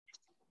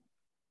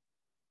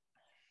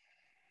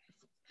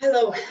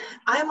Hello,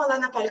 I'm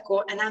Olena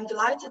Palko, and I'm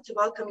delighted to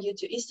welcome you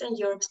to Eastern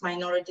Europe's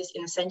Minorities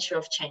in a Century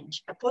of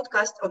Change, a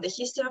podcast on the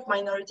history of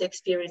minority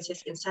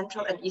experiences in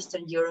Central and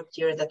Eastern Europe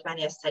during the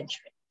 20th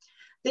century.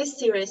 This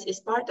series is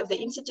part of the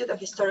Institute of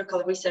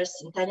Historical Research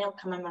Centennial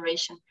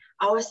Commemoration,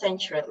 Our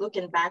Century,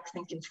 Looking Back,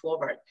 Thinking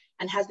Forward,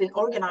 and has been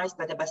organized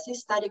by the BASIS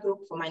Study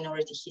Group for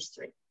Minority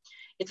History.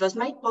 It was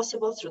made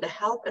possible through the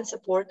help and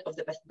support of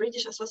the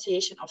British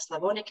Association of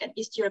Slavonic and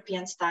East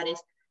European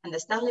Studies and the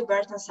Stanley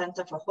Burton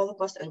Center for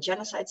Holocaust and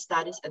Genocide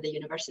Studies at the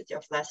University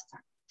of Leicester.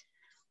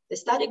 The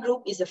study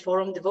group is a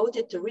forum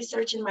devoted to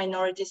researching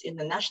minorities in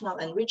the national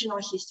and regional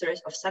histories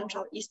of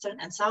Central,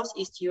 Eastern, and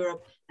Southeast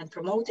Europe and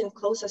promoting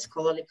closer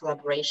scholarly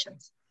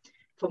collaborations.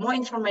 For more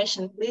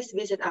information, please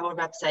visit our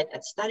website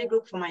at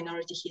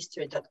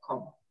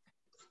studygroupforminorityhistory.com.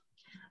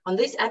 On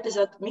this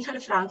episode, Michal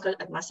Frankl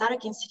at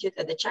Masaryk Institute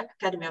at the Czech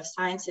Academy of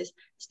Sciences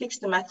speaks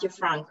to Matthew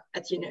Frank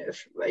at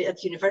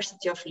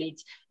University of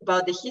Leeds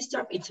about the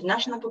history of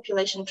international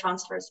population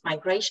transfers,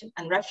 migration,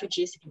 and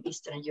refugees in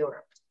Eastern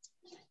Europe.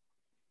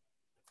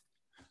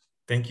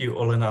 Thank you,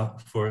 Olena,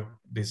 for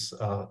this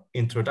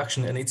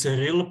introduction. And it's a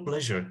real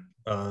pleasure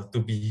to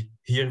be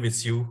here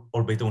with you,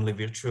 albeit only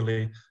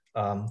virtually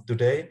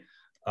today,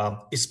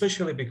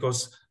 especially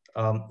because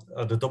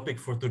the topic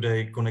for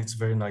today connects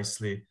very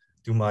nicely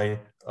to my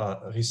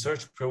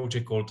research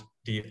project called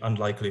The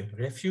Unlikely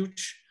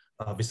Refuge,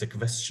 with a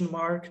question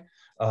mark.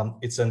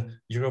 It's an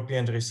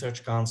European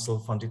Research Council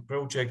funded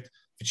project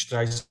which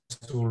tries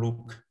to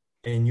look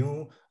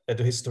anew at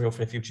the history of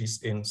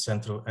refugees in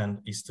Central and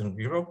Eastern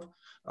Europe,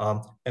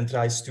 and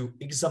tries to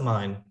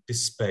examine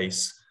this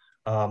space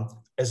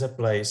as a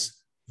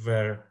place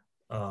where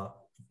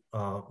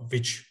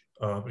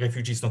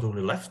refugees not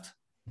only left,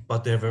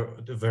 but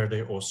where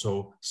they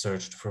also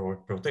searched for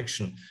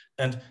protection.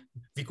 And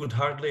we could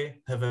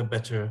hardly have a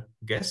better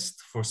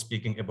guest for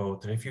speaking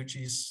about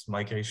refugees,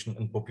 migration,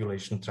 and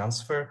population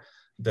transfer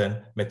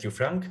than Matthew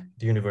Frank,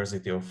 the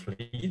University of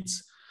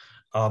Leeds.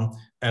 I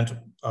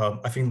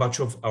think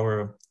much of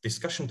our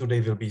discussion today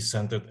will be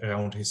centered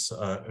around his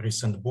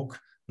recent book,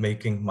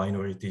 Making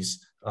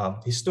Minorities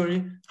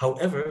History.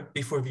 However,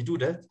 before we do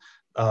that,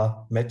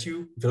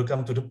 Matthew,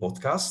 welcome to the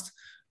podcast.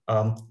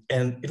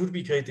 And it would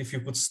be great if you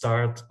could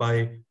start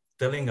by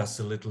telling us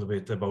a little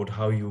bit about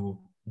how you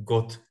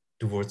got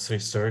towards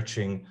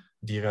researching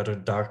the rather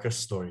darker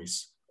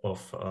stories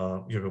of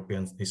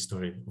European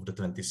history of the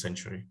 20th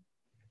century.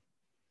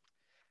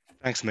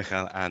 Thanks,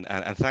 Michal, and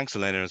thanks,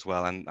 Elena, as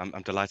well. And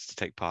I'm delighted to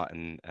take part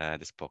in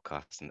this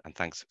podcast, and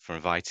thanks for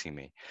inviting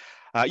me.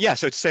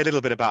 So to say a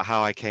little bit about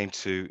how I came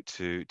to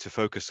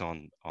focus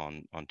on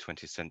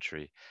 20th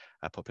century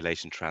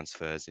population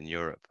transfers in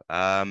Europe.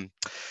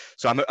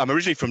 So I'm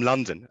originally from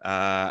London,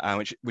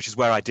 which is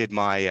where I did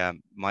my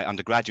my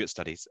undergraduate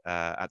studies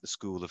at the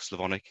School of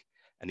Slavonic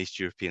and East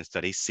European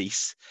Studies,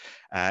 SEAS,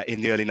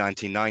 in the early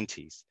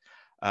 1990s,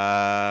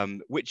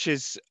 which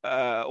is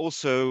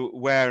also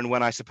where and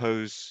when I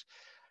suppose,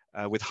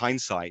 with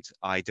hindsight,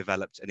 I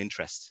developed an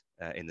interest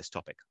in this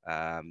topic.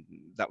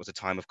 That was a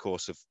time, of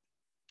course,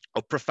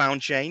 of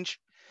profound change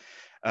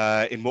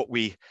in what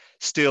we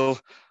still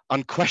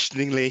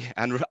unquestioningly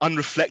and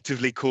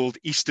unreflectively called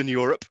Eastern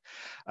Europe,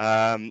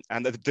 and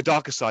the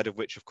darker side of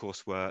which, of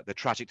course, were the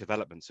tragic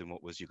developments in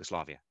what was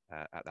Yugoslavia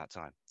at that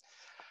time.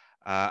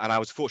 And I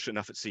was fortunate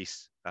enough at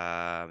SEAS to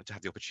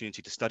have the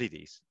opportunity to study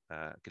these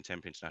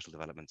contemporary international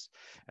developments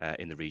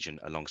in the region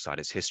alongside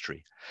its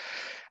history.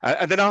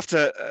 And then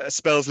after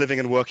spells living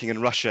and working in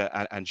Russia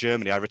and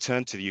Germany, I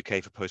returned to the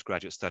UK for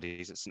postgraduate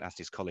studies at St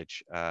Anthony's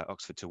College,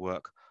 Oxford, to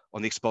work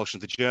on the expulsion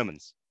of the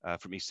Germans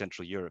from East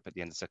Central Europe at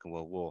the end of the Second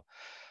World War,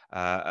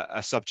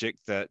 a subject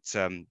that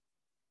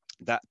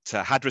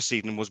had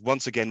received and was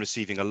once again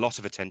receiving a lot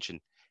of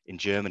attention in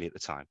Germany at the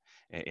time,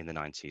 in the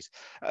 90s,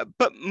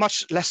 but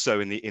much less so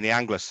in the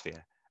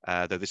Anglosphere,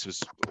 though this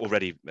was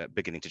already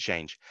beginning to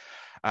change.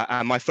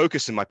 And my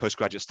focus in my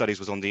postgraduate studies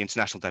was on the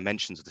international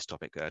dimensions of this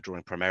topic,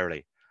 drawing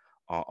primarily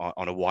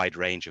on a wide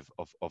range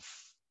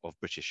of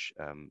British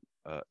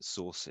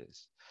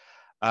sources.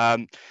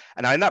 And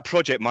in that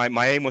project,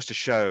 my aim was to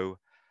show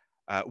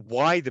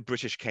why the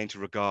British came to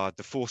regard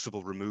the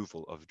forcible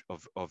removal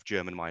of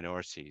German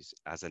minorities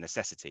as a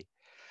necessity,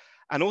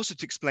 and also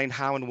to explain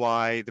how and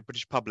why the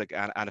British public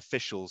and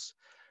officials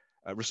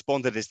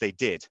responded as they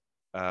did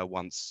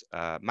once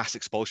mass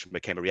expulsion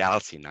became a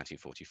reality in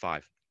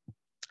 1945.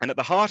 And at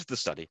the heart of the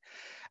study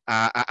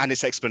and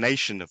its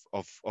explanation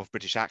of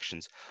British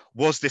actions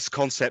was this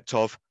concept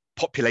of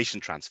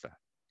population transfer.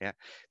 Yeah,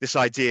 this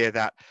idea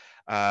that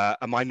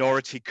a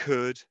minority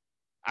could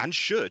and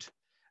should,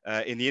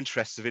 in the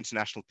interests of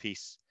international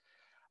peace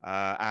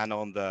and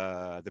on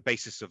the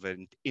basis of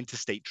an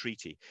interstate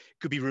treaty,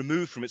 could be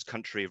removed from its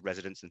country of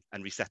residence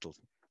and resettled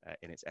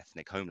in its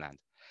ethnic homeland.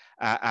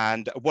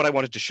 And what I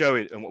wanted to show,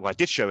 and what I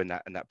did show in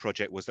that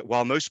project, was that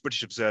while most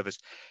British observers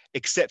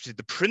accepted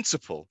the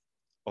principle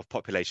of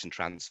population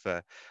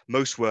transfer,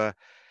 most were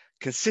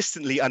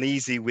consistently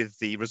uneasy with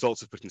the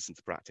results of putting this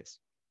into practice.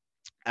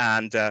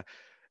 And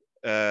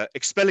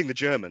Expelling the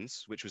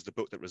Germans, which was the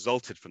book that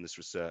resulted from this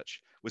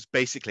research, was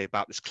basically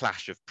about this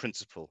clash of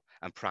principle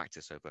and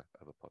practice over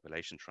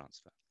population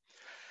transfer.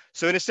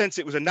 So in a sense,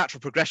 it was a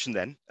natural progression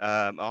then,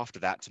 after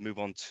that, to move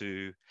on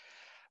to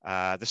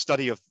the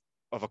study of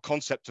a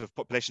concept of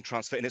population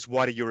transfer in its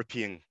wider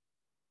European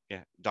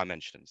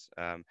dimensions,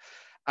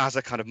 as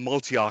a kind of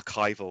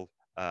multi-archival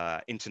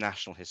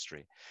international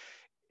history,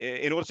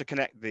 in order to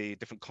connect the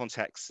different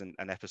contexts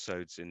and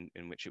episodes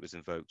in which it was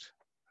invoked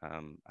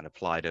and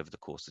applied over the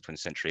course of the 20th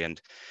century.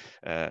 And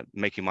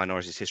Making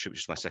Minorities History,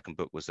 which is my second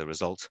book, was the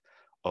result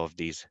of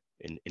these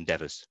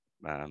endeavors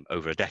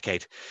over a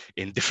decade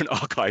in different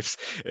archives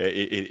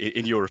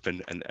in Europe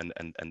and on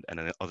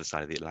the other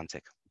side of the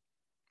Atlantic.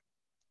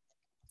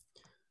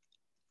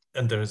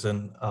 And there is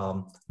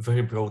a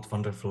very broad,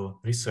 wonderful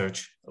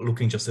research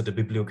looking just at the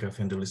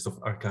bibliography and the list of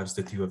archives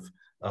that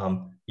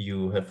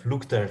you have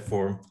looked there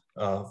for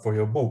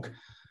your book.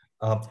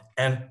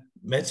 And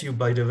Matthew,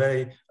 by the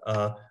way,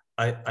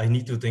 I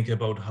need to think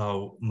about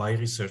how my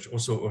research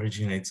also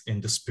originates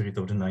in the spirit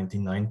of the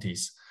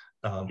 1990s.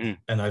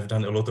 And I've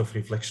done a lot of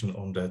reflection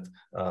on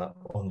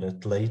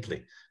that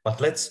lately.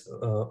 But let's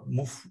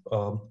move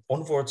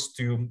onwards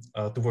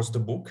towards the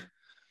book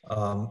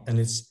and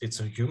its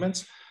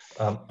arguments.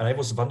 And I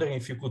was wondering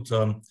if you could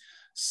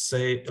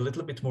say a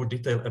little bit more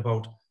detail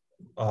about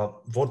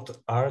what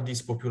are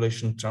these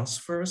population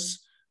transfers,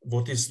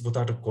 what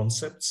are the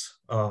concepts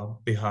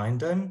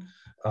behind them,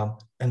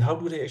 and how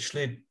do they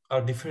actually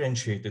are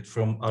differentiated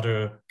from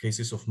other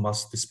cases of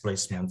mass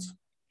displacement?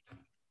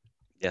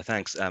 Yeah,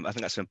 thanks. I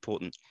think that's an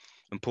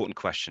important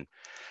question,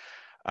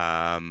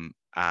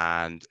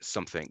 and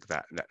something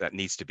that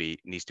needs to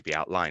be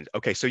outlined.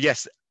 Okay, so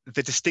yes,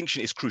 the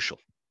distinction is crucial,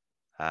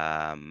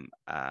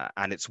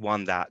 and it's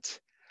one that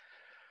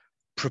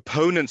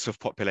proponents of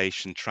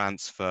population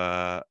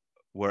transfer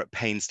were at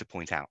pains to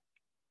point out.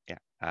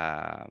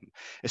 Yeah,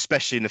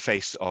 especially in the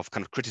face of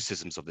kind of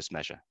criticisms of this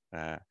measure,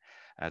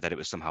 that it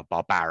was somehow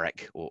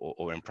barbaric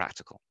or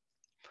impractical.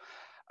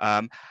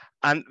 And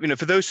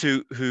for those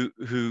who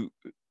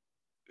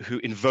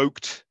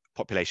invoked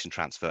population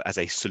transfer as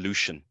a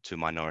solution to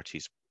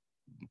minorities'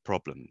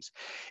 problems,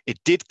 it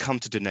did come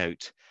to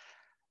denote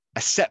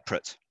a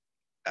separate,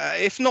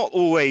 if not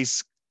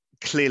always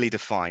clearly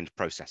defined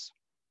process,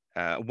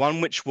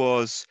 one which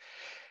was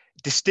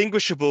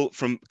distinguishable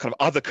from kind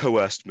of other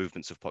coerced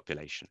movements of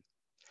population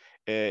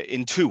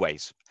in two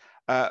ways.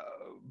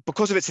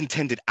 Because of its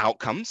intended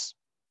outcomes,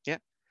 yeah.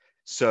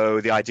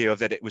 So the idea of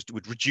that it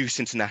would reduce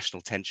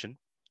international tension,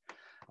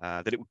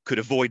 that it could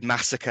avoid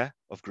massacre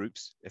of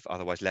groups if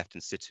otherwise left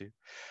in situ,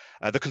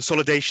 the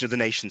consolidation of the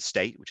nation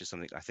state, which is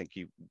something I think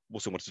you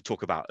also wanted to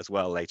talk about as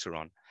well later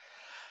on.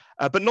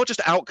 But not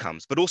just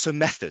outcomes, but also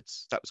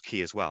methods. That was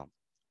key as well.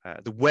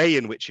 The way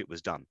in which it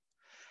was done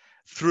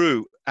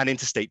through an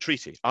interstate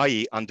treaty,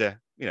 i.e. under,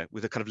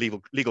 with a kind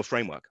of legal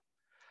framework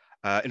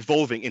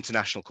involving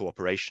international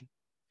cooperation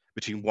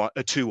between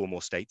two or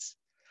more states,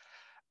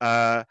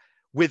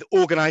 with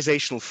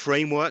organizational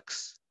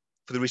frameworks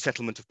for the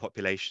resettlement of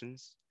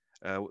populations,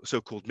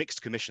 so-called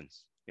mixed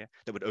commissions, yeah,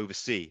 that would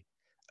oversee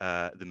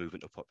the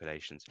movement of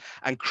populations,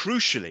 and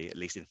crucially, at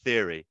least in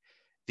theory,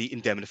 the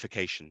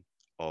indemnification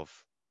of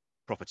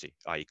property,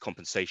 i.e.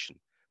 compensation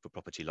for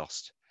property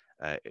lost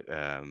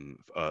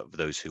of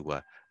those who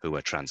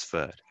were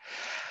transferred.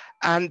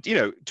 And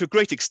to a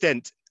great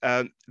extent,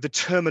 the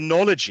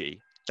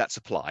terminology that's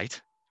applied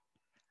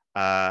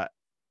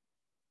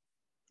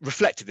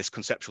reflected this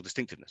conceptual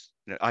distinctiveness.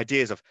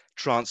 Ideas of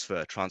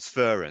transfer,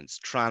 transference,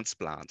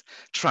 transplant,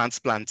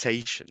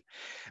 transplantation,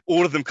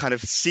 all of them kind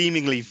of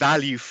seemingly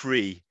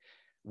value-free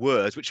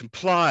words which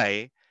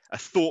imply a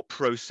thought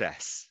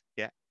process,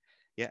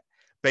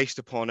 based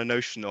upon a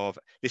notion of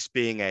this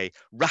being a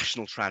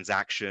rational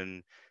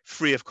transaction,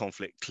 free of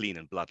conflict, clean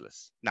and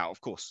bloodless. Now,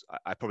 of course,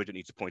 I probably don't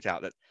need to point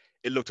out that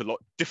it looked a lot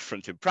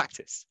different in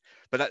practice,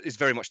 but that is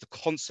very much the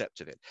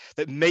concept of it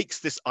that makes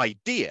this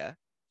idea,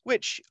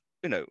 which,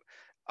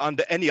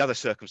 under any other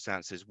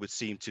circumstances would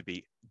seem to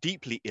be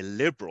deeply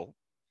illiberal,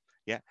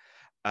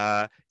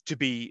 to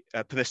be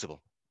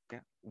permissible,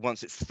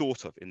 once it's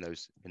thought of in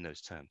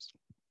those terms.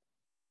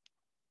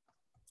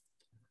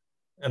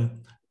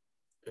 And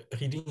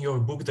reading your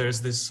book,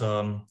 there's this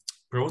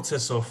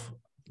process of,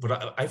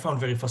 what I found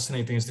very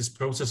fascinating is this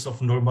process of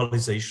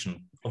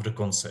normalization of the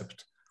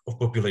concept of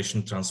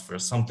population transfer,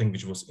 something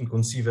which was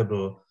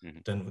inconceivable,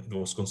 then it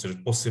was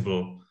considered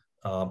possible,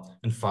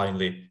 and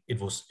finally it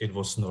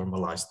was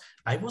normalized.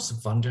 I was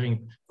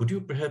wondering, could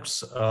you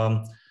perhaps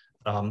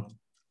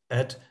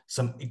add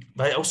some?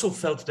 I also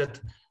felt that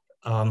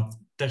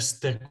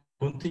there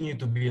continued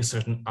to be a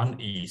certain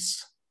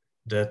unease,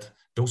 that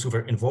those who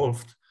were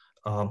involved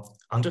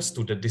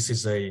understood that this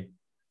is a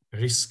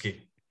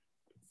risky,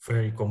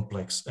 very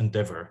complex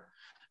endeavor.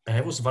 And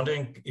I was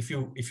wondering if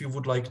you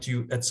would like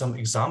to add some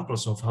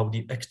examples of how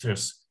the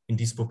actors in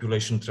these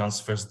population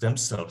transfers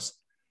themselves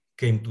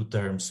came to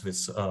terms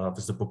with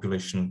the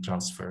population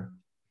transfer.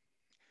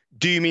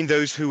 Do you mean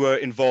those who were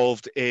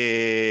involved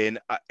in,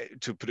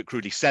 to put it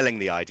crudely, selling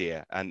the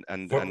idea and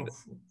for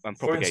instance,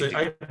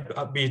 propagating?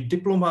 be it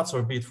diplomats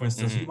or be it, for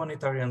instance, Mm-hmm.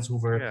 humanitarians who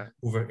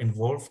were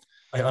involved.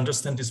 I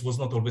understand this was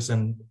not always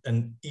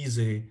an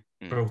easy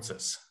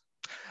process.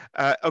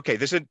 Okay,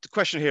 there's a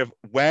question here of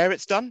where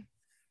it's done.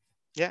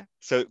 Yeah,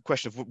 so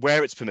question of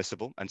where it's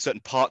permissible, and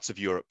certain parts of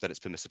Europe that it's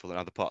permissible and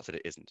other parts that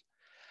it isn't.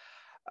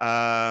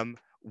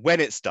 When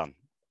it's done,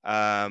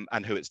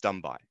 and who it's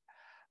done by.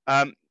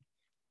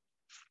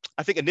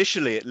 I think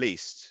initially, at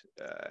least,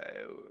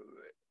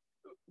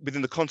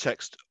 within the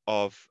context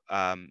of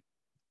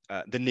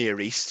the Near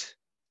East,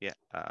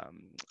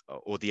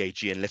 or the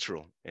Aegean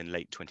littoral in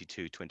late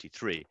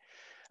 22-23,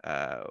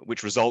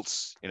 which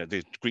results,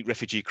 the Greek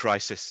refugee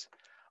crisis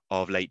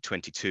of late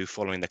 22,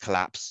 following the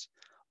collapse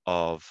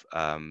of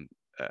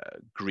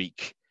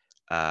Greek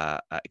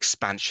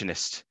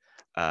expansionist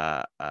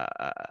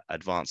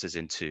advances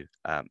into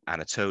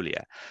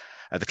Anatolia,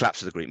 the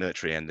collapse of the Greek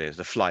military and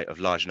the flight of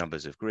large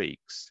numbers of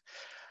Greeks.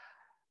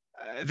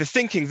 The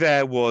thinking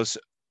there was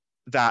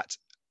that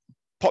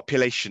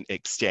population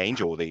exchange,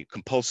 or the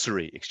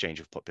compulsory exchange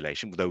of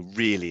population, though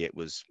really it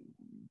was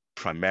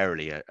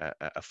primarily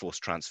a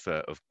forced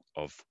transfer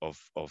of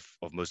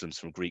Muslims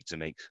from Greek to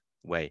make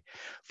way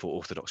for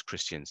Orthodox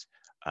Christians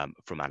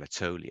from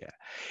Anatolia.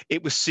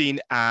 It was seen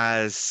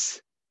as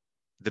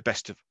the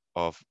best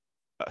of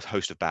a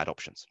host of bad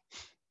options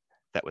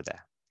that were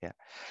there. Yeah.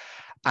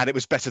 And it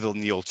was better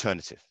than the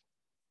alternative,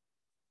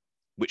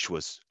 which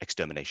was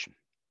extermination.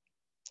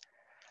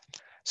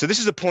 So this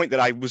is a point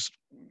that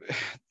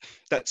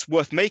that's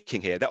worth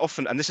making here. That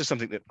often, and this is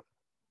something that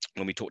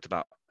when we talked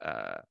about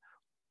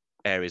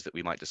areas that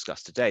we might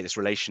discuss today, this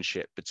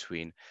relationship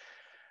between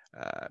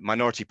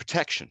minority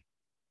protection,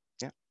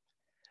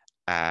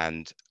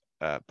 and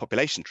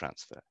population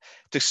transfer.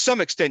 To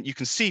some extent, you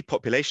can see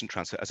population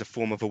transfer as a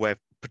form of a way of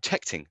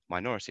protecting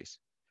minorities,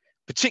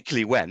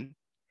 particularly when,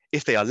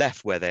 if they are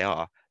left where they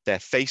are, they're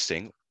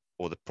facing,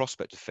 or the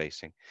prospect of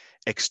facing,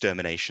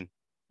 extermination,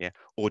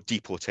 or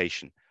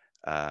deportation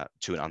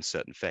to an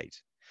uncertain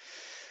fate.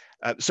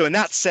 So in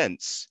that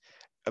sense,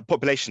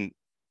 population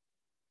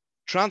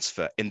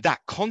transfer in that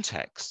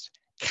context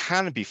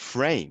can be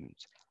framed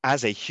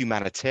as a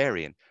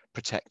humanitarian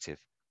protective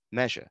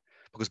measure,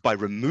 because by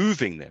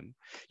removing them,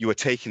 you are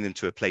taking them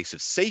to a place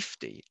of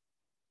safety,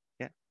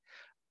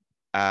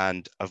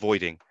 and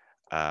avoiding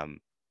a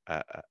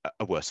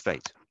worse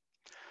fate.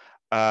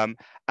 And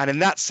in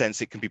that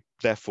sense, it can be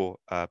therefore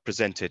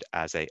presented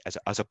as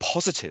a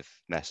positive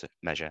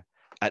measure,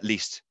 at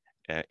least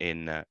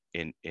in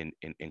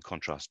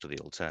contrast to the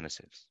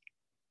alternatives.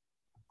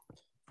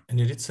 And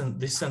in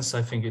this sense,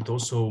 I think it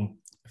also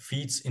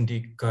feeds in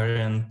the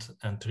current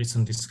and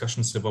recent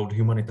discussions about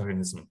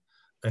humanitarianism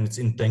and its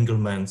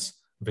entanglements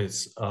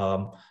with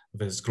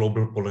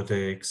global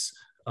politics,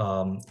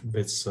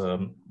 with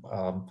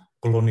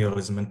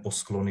colonialism and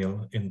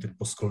post-colonial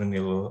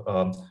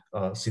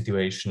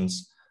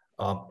situations,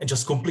 and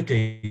just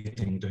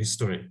complicating the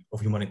history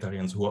of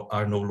humanitarians who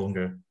are no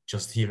longer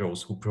just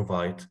heroes who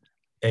provide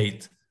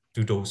aid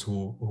to those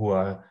who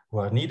are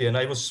needy. And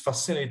I was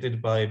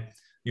fascinated by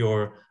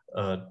your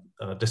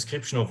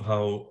description of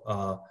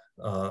how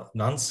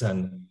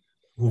Nansen,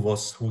 who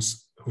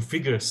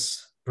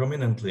figures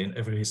prominently in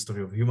every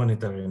history of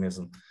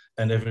humanitarianism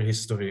and every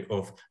history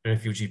of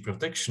refugee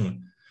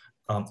protection,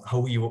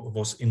 how he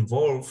was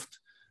involved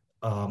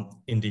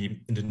in the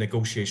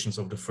negotiations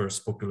of the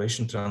first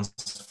population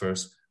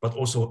transfers, but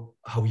also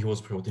how he was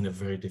brought in a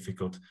very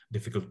difficult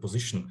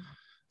position.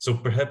 So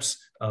perhaps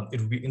it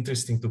would be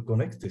interesting to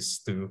connect this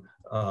to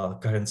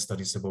current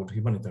studies about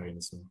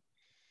humanitarianism.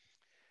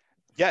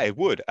 Yeah, it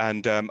would.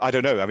 And I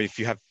don't know. I mean, if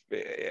you have,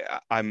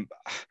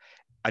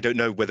 I don't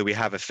know whether we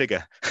have a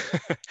figure,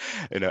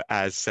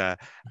 as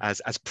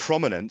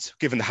prominent,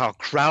 given how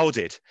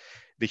crowded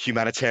the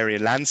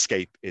humanitarian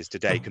landscape is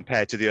today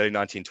compared to the early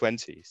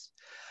 1920s,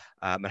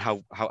 and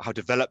how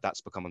developed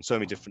that's become on so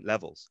many different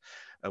levels.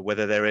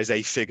 Whether there is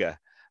a figure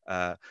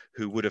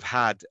who would have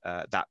had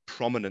that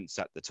prominence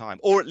at the time,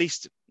 or at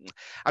least,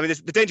 I mean,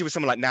 the danger with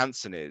someone like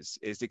Nansen is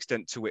the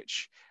extent to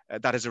which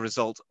that is a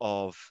result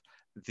of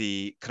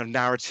the kind of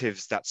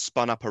narratives that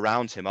spun up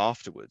around him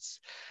afterwards,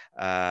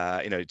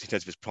 in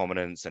terms of his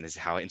prominence and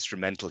how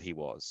instrumental he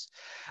was.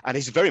 And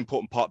he's a very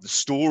important part of the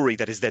story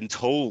that is then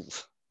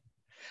told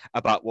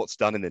about what's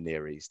done in the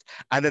Near East.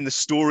 And then the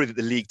story that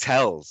the League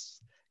tells,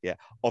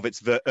 of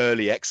its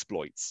early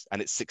exploits and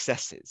its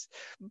successes.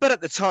 But at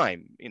the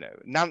time,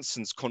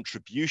 Nansen's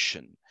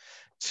contribution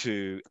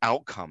to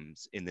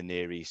outcomes in the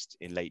Near East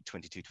in late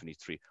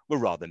 22-23 were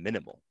rather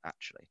minimal,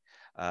 actually.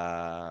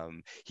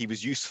 He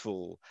was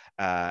useful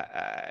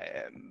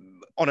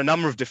on a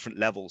number of different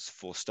levels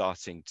for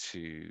starting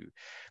to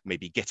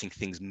maybe getting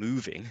things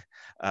moving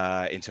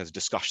in terms of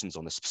discussions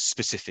on a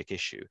specific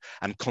issue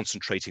and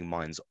concentrating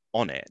minds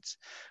on it.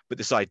 But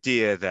this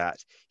idea that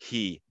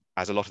he,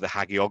 as a lot of the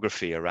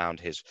hagiography around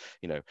his,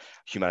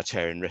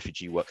 humanitarian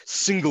refugee work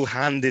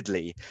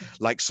single-handedly,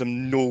 like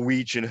some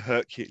Norwegian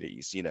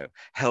Hercules,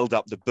 held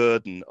up the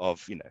burden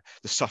of,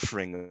 the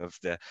suffering of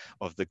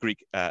the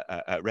Greek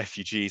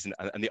refugees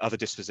and the other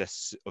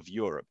dispossessed of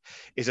Europe,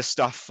 is a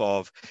stuff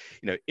of,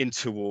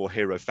 interwar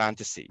hero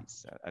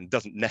fantasies, and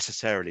doesn't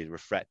necessarily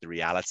reflect the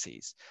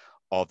realities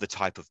of the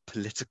type of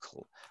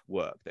political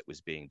work that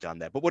was being done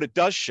there. But what it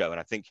does show, and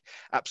I think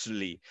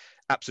absolutely,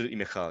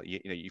 Michal,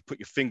 you put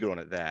your finger on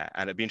it there,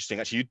 and it'd be interesting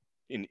actually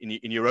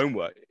in your own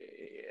work,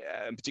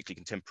 and particularly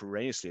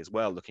contemporaneously as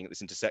well, looking at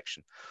this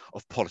intersection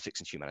of politics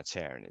and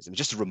humanitarianism.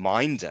 Just a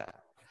reminder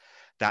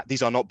that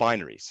these are not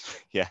binaries.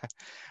 Yeah,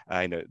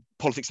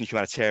 politics and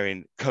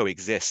humanitarian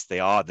coexist. They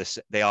are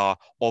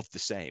of the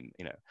same.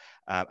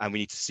 And we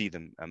need to see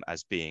them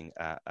as being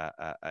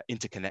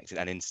interconnected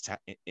and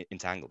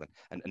entangled.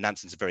 And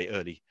Nansen's a very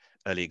early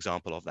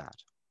example of that.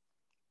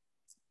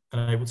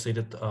 And I would say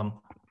that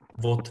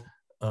what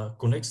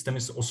connects them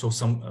is also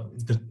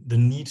the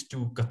need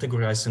to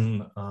categorize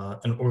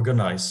and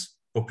organize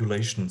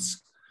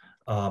populations.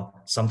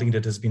 Something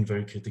that has been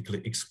very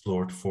critically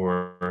explored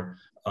for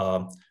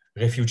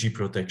refugee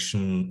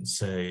protection,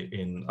 say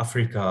in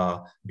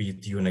Africa, be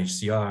it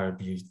UNHCR,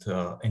 be it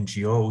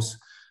NGOs,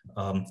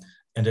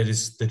 and that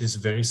is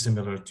very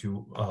similar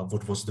to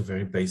what was the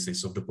very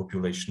basis of the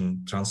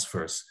population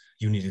transfers.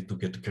 You needed to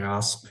get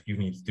grasp, you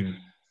need to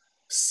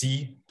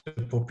see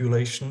the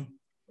population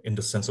in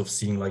the sense of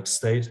seeing like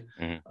state,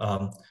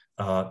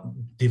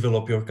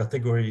 develop your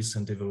categories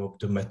and develop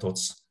the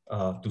methods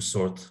to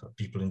sort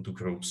people into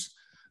groups.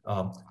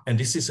 And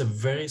this is a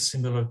very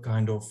similar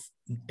kind of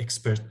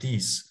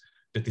expertise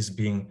that is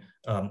being,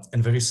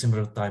 and very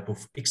similar type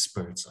of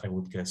experts, I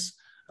would guess,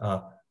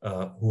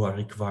 who are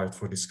required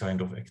for this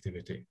kind of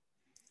activity.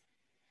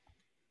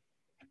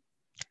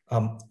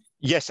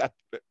 Yes,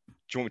 do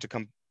you want me to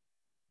come?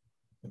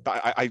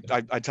 But I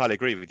entirely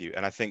agree with you,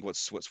 and I think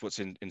what's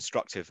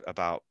instructive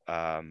about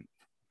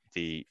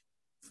the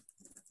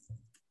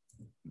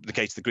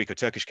case, the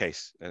Greco-Turkish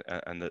case,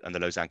 and the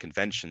Lausanne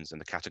Conventions,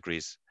 and the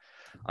categories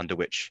under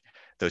which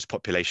those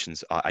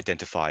populations are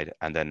identified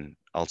and then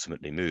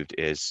ultimately moved,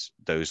 is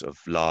those of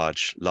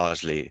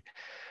largely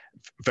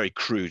very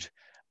crude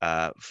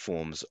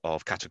forms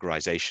of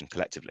categorization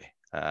collectively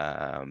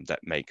that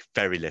make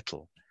very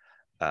little.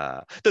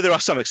 Though there are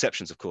some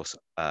exceptions, of course,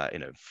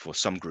 for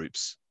some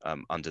groups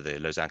under the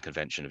Lausanne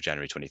Convention of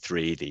January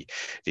 23,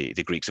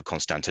 the Greeks of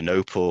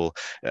Constantinople,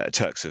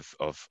 Turks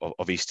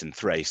of Eastern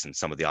Thrace, and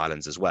some of the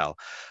islands as well.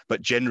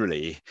 But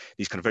generally,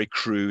 these kind of very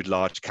crude,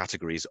 large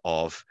categories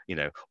of,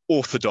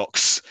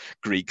 Orthodox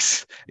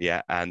Greeks,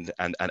 and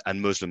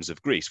Muslims of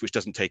Greece, which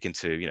doesn't take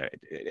into,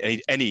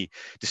 any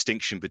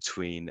distinction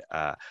between,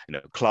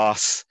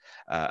 class,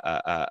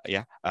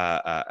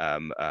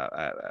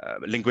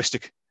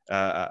 linguistic.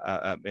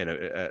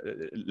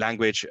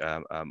 Language,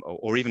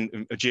 or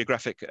even a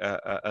geographic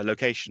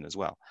location as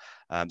well.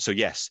 So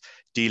yes,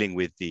 dealing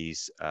with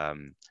these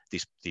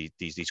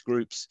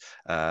groups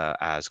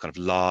as kind of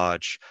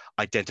large,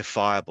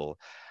 identifiable,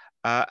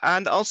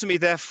 and ultimately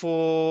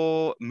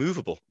therefore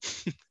movable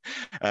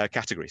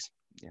categories.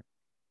 Yeah.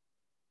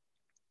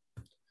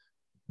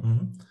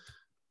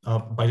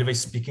 Mm-hmm. By the way,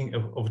 speaking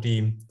of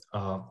the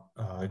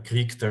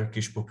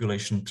Greek-Turkish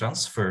population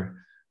transfer,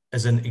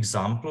 as an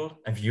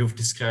example, and you've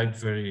described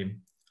very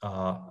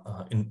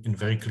in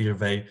very clear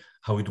way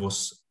how it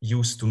was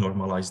used to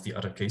normalize the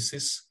other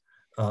cases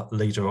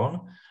later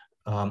on,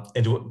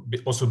 and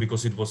also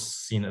because it was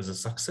seen as a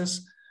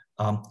success.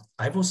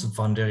 I was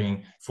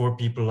wondering, for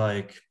people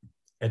like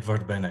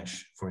Edvard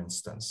Beneš, for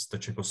instance, the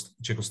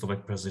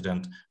Czechoslovak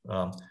president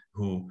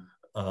who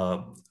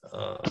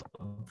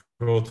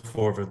brought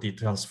forward the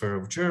transfer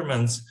of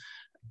Germans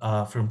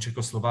from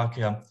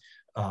Czechoslovakia,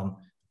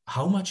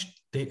 how much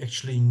they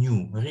actually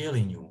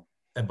really knew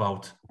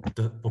about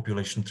the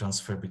population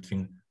transfer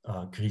between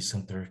Greece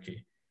and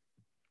Turkey.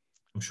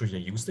 I'm sure they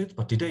used it,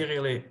 but did they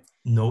really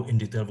know in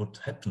detail what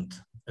happened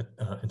in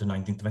the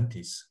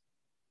 1920s?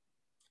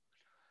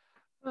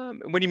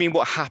 When you mean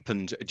what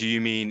happened, do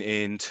you mean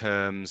in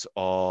terms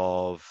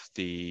of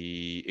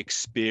the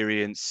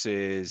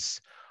experiences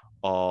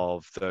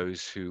of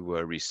those who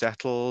were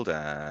resettled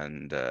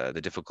and the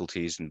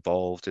difficulties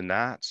involved in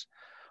that?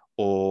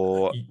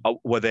 Or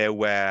were they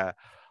aware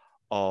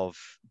of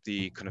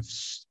the kind of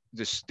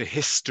the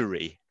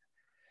history,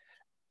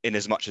 in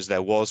as much as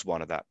there was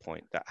one at that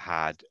point that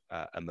had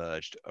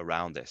emerged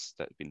around this,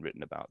 that had been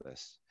written about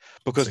this?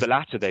 Because the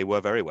latter they were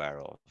very aware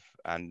of,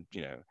 and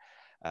the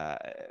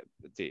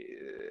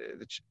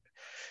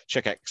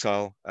Czech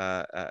exile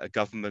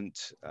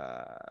government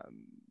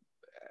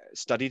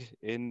studied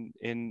in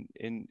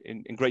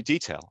great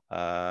detail,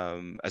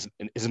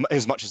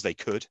 as much as they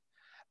could,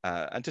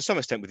 and to some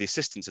extent with the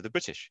assistance of the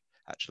British,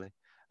 actually.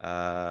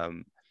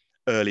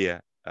 Earlier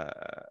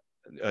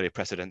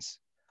precedents,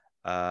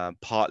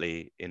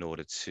 partly in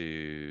order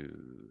to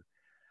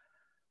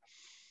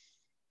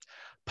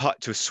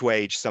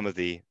assuage some of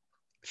the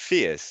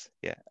fears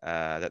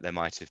that there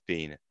might have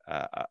been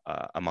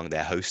among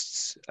their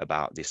hosts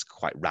about this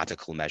quite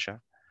radical measure.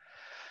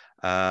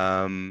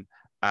 And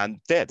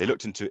there they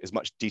looked into as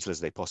much detail as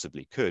they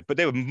possibly could, but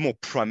they were more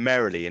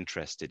primarily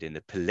interested in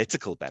the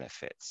political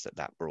benefits that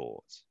that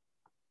brought.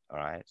 All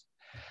right.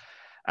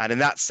 And in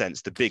that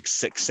sense, the big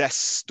success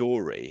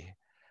story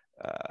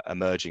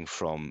emerging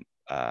from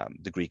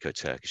the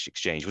Greco-Turkish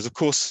exchange was, of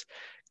course,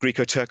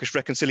 Greco-Turkish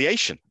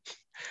reconciliation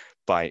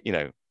by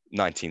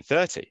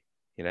 1930.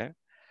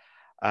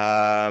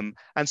 And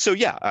so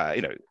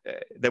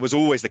there was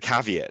always the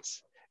caveat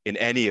in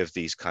any of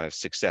these kind of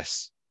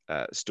success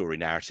story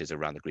narratives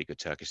around the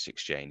Greco-Turkish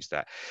exchange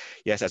that,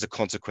 yes, as a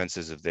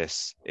consequences of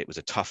this, it was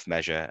a tough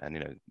measure,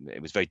 and it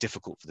was very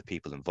difficult for the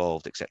people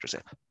involved,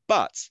 etc.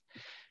 But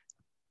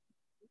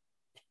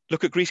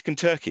look at Greece and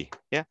Turkey,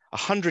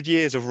 100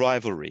 years of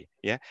rivalry,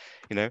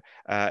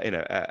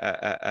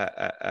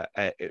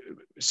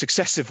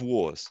 successive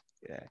wars,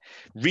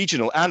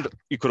 regional and,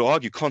 you could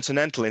argue,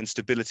 continental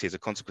instability as a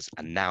consequence,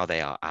 and now they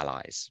are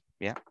allies,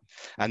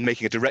 and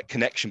making a direct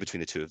connection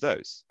between the two of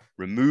those,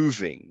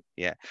 removing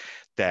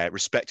their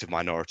respective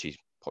minority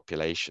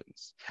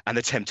populations and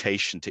the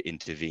temptation to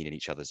intervene in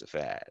each other's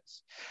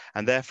affairs,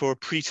 and therefore a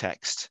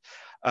pretext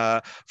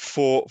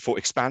for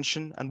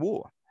expansion and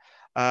war.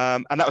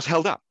 And that was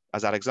held up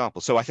as that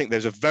example. So I think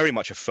there's very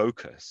much a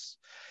focus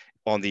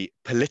on the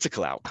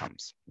political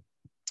outcomes,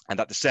 and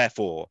that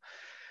therefore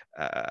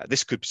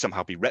this could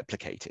somehow be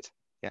replicated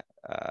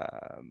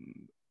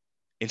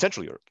in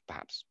Central Europe,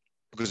 perhaps.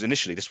 Because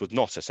initially this was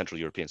not a Central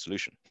European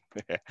solution.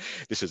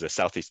 This was a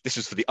Southeast, this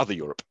was for the other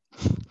Europe.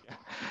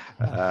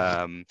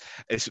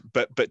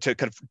 But to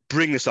kind of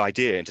bring this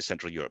idea into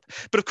Central Europe.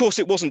 But of course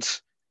it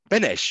wasn't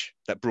Beneš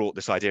that brought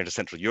this idea into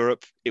Central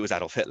Europe, it was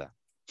Adolf Hitler.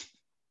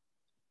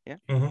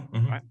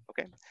 Right,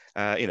 okay.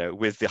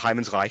 With the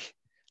Heimansreich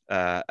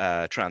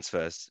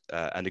transfers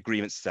and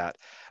agreements that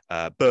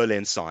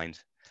Berlin signed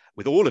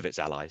with all of its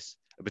allies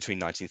between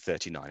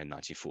 1939 and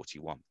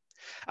 1941.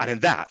 And in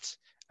that,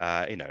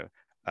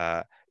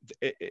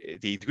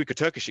 the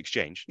Greco-Turkish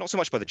exchange, not so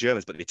much by the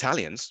Germans, but the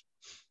Italians,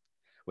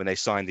 when they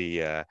signed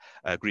the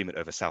agreement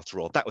over South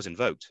Tyrol, that was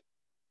invoked,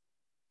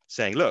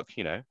 saying, look,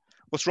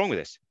 what's wrong with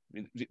this?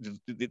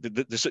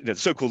 The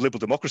so-called liberal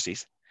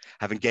democracies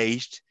have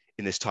engaged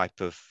in this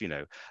type of,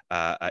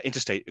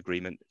 interstate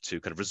agreement to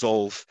kind of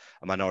resolve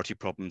minority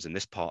problems in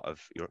this part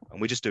of Europe,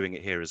 and we're just doing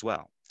it here as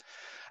well.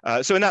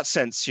 So in that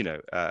sense,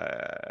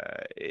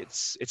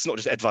 it's not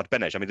just Edvard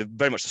Beneš. I mean,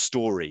 very much the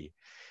story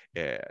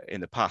in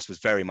the past was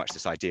very much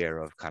this idea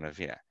of kind of,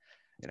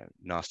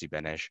 nasty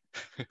Beneš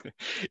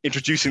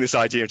introducing this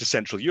idea into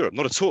Central Europe.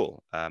 Not at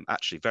all.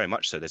 Actually, very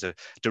much so. There's a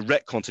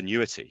direct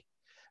continuity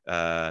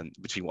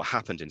between what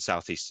happened in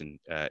Southeastern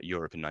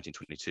Europe in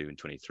 1922 and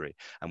 23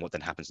 and what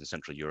then happens in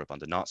Central Europe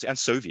under Nazi and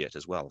Soviet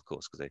as well, of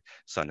course, because they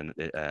signed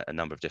a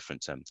number of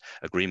different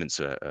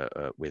agreements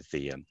with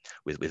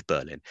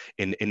Berlin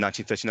in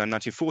 1939,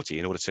 1940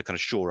 in order to kind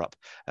of shore up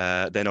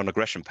their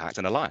non-aggression pact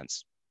and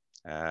alliance.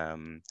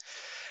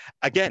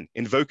 Again,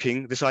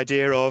 invoking this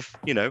idea of,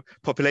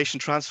 population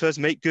transfers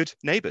make good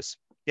neighbors.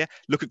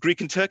 Look at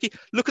Greek and Turkey.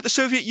 Look at the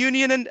Soviet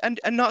Union and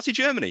Nazi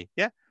Germany.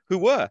 Who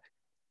were,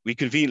 we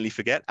conveniently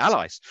forget,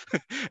 allies,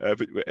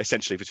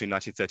 essentially between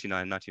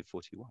 1939 and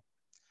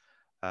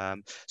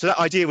 1941. So that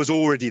idea was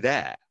already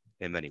there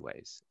in many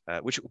ways,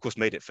 which of course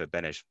made it for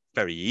Beneš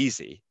very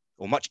easy,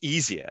 or much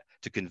easier,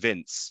 to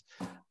convince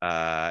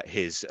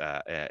his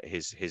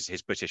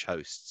British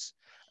hosts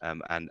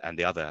and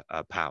the other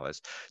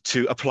powers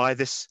to apply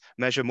this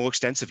measure more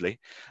extensively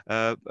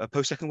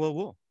post-Second World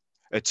War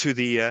to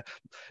the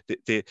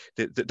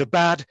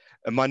bad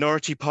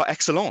minority par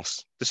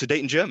excellence, the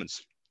Sudeten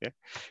Germans.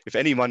 If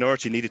any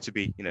minority needed to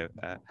be,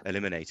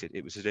 eliminated,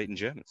 it was Sudeten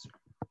Germans.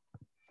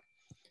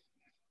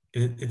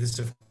 It is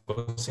of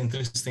course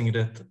interesting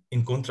that,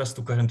 in contrast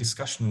to current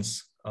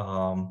discussions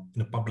in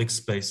the public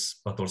space,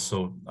 but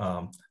also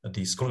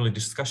the scholarly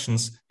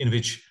discussions in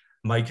which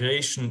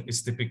migration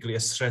is typically a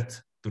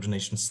threat to the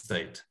nation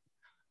state,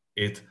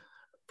 it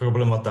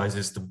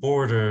problematizes the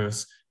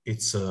borders.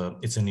 It's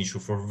an issue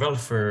for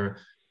welfare.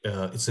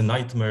 It's a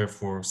nightmare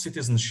for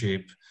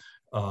citizenship.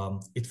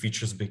 It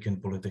features big in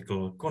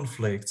political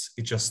conflicts.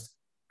 It just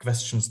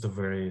questions the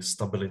very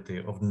stability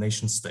of the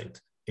nation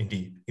state in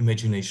the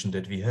imagination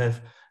that we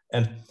have.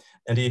 And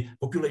the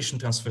population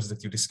transfers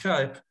that you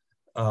describe,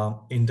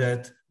 in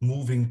that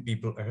moving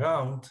people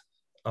around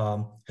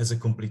has a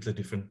completely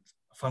different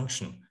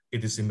function.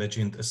 It is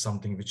imagined as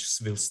something which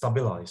will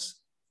stabilize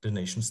the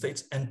nation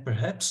states, and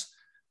perhaps,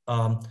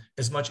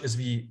 as much as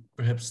we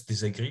perhaps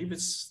disagree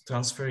with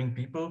transferring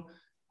people,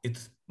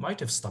 it might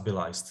have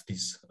stabilized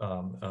these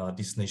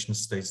nation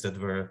states that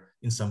were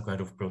in some kind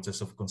of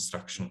process of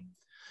construction.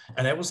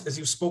 And as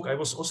you spoke, I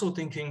was also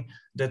thinking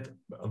that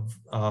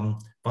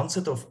one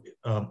set of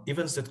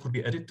events that could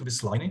be added to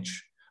this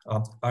lineage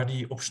are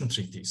the option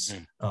treaties,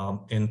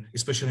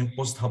 especially in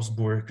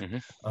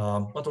post-Habsburg,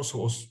 but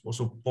also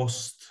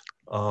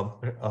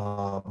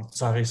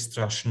post-Tsarist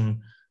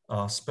Russian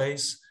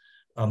space,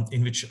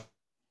 in which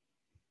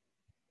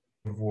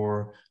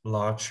war,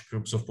 large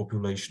groups of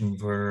population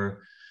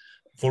were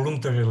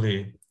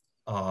voluntarily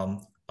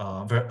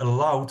were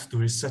allowed to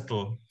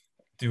resettle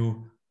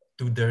to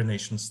their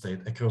nation state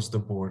across the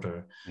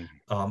border,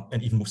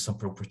 and even move some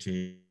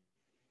property.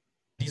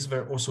 These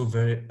were also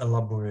very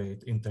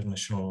elaborate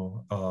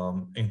international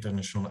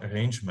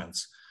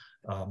arrangements.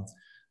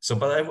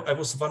 But I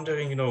was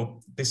wondering, you know,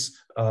 this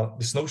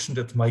notion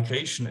that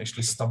migration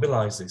actually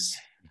stabilizes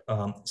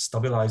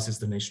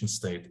the nation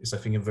state is, I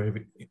think, a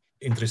very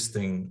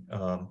interesting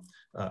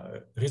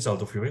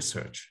result of your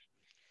research.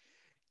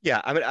 Yeah,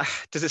 I mean,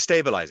 does it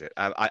stabilize it?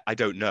 I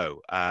don't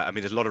know. I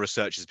mean, there's a lot of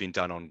research has been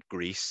done on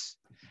Greece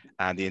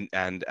and the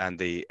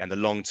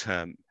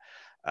long-term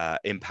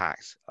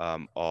impact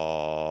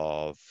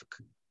of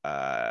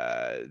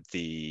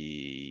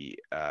the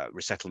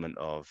resettlement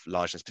of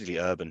large, particularly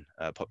urban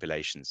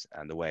populations,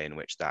 and the way in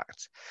which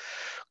that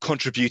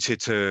contributed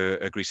to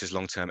Greece's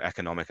long-term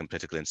economic and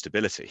political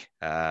instability.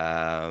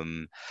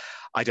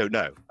 I don't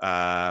know.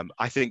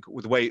 I think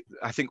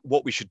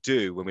what we should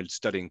do when we're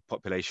studying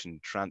population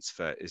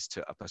transfer is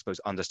to, I suppose,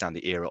 understand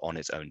the era on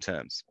its own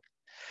terms.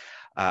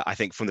 I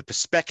think from the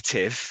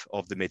perspective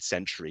of the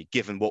mid-century,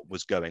 given what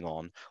was going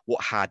on,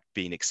 what had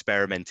been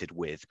experimented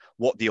with,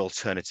 what the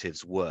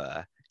alternatives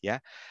were, yeah,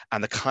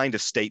 and the kind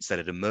of states that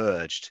had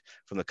emerged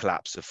from the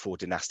collapse of 4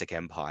 dynastic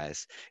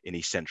empires in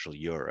East Central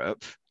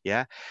Europe,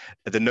 yeah,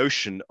 the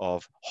notion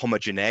of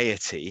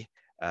homogeneity,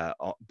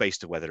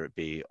 based on whether it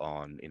be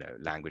on, you know,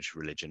 language,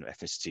 religion,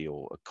 ethnicity,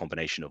 or a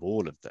combination of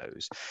all of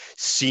those,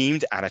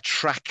 seemed an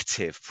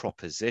attractive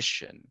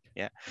proposition,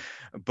 yeah,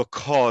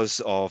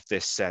 because of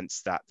this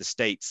sense that the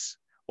states,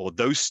 or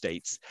those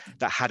states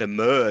that had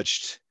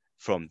emerged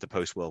from the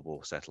post-World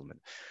War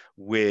settlement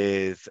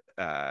with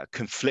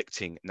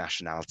conflicting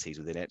nationalities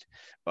within it,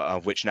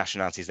 of which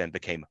nationalities then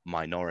became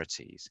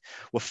minorities,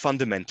 were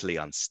fundamentally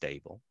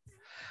unstable,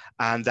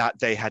 and that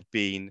they had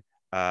been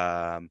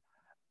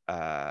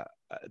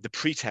the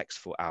pretext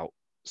for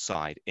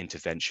outside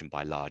intervention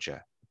by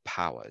larger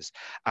powers,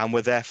 and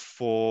were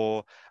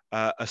therefore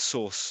a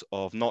source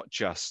of not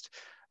just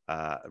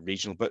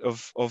regional, but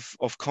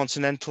of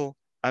continental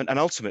and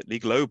ultimately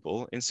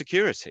global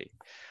insecurity.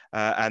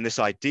 And this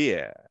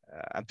idea,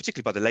 and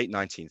particularly by the late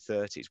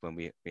 1930s, when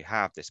we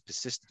have this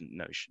persistent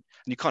notion,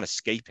 and you can't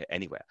escape it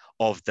anywhere,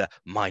 of the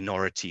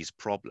minorities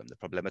problem, the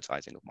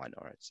problematizing of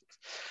minorities,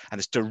 and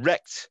this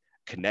direct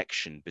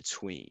connection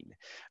between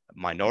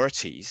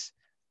minorities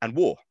and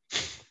war.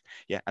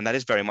 Yeah, and that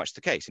is very much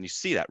the case. And you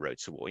see that road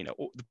to war, you know,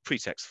 the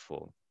pretext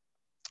for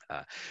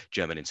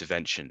German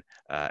intervention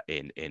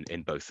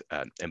in both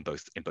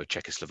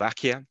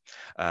Czechoslovakia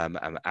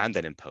and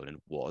then in Poland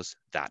was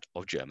that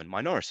of German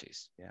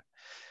minorities. Yeah,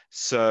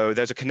 so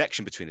there's a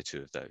connection between the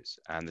two of those,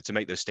 and to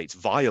make those states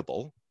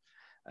viable,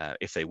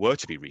 if they were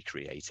to be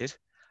recreated,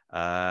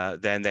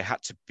 then they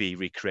had to be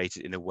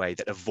recreated in a way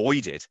that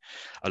avoided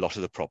a lot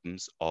of the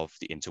problems of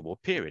the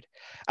interwar period.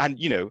 And,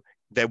 you know,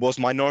 there was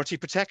minority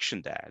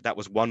protection there. That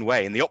was one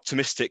way. In the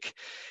optimistic,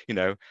 you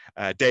know,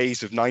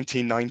 days of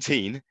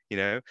 1919, you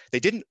know, they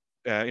didn't,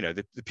 you know,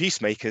 the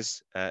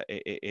peacemakers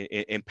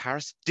in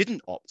Paris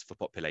didn't opt for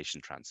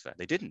population transfer.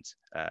 They didn't.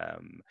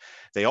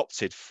 They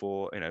opted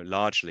for, you know,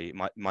 largely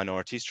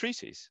minorities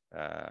treaties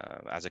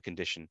as a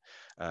condition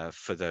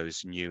for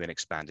those new and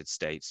expanded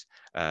states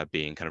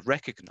being kind of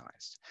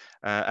recognized.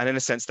 And in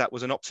a sense, that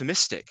was an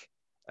optimistic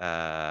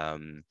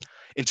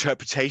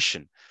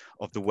interpretation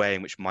of the way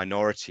in which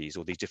minorities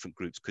or these different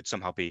groups could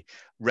somehow be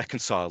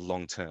reconciled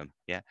long-term,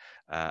 yeah,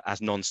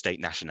 as non-state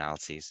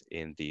nationalities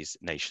in these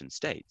nation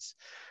states.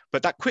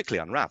 But that quickly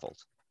unraveled.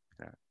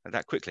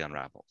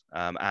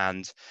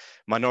 And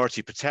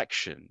minority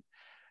protection,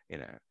 you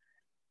know,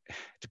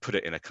 to put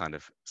it in a kind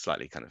of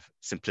slightly kind of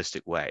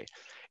simplistic way,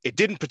 it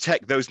didn't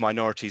protect those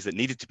minorities that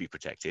needed to be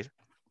protected,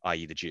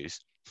 i.e. the Jews,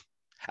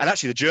 and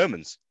actually the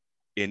Germans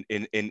in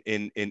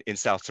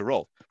South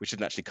Tyrol, which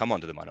didn't actually come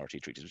under the minority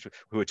treaties,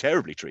 who were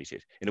terribly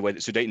treated in a way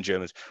that Sudeten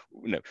Germans,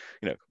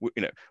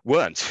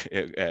 weren't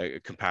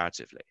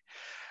comparatively.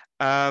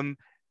 And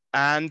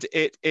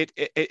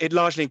it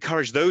largely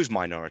encouraged those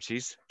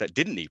minorities that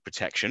didn't need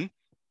protection,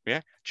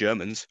 yeah,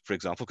 Germans, for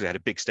example, because they had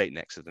a big state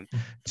next to them,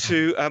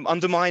 to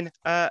undermine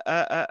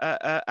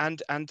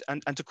and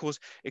to cause,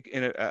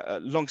 you know,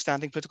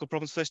 long-standing political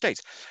problems for those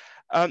states.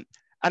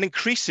 And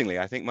increasingly,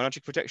 I think minority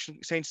protection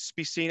seems to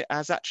be seen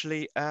as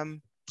actually a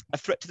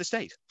threat to the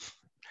state.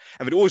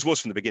 I mean, it always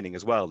was from the beginning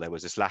as well. There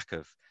was this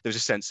there was a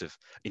sense of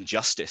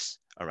injustice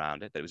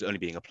around it, that it was only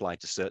being applied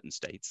to certain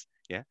states,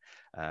 yeah,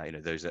 you know,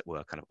 those that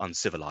were kind of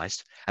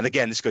uncivilized. And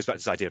again, this goes back to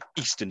this idea of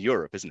Eastern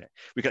Europe, isn't it?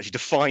 We can actually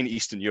define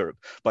Eastern Europe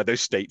by those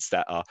states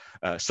that are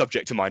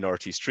subject to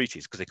minorities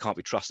treaties, because they can't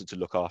be trusted to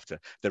look after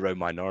their own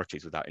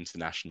minorities without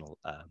international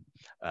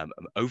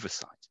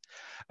oversight.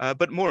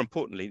 But more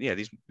importantly, yeah,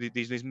 these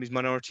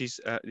minorities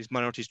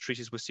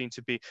treaties were seen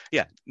to be,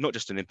 yeah, not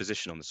just an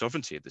imposition on the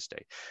sovereignty of the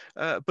state,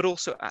 but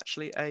also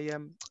actually a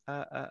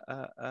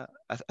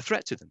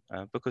threat to them,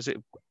 because it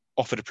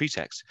offered a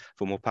pretext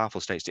for more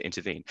powerful states to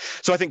intervene.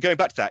 So I think going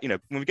back to that, when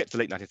we get to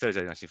the late 1930s,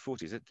 early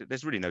 1940s,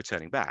 there's really no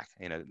turning back.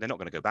 They're not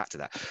going to go back to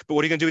that. But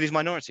what are you going to do with these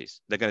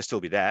minorities? They're going to still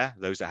be there.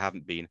 Those that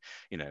haven't been,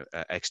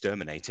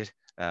 exterminated,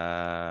 what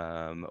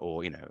are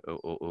you going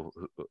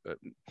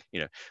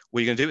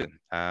to do with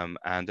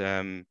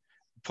them?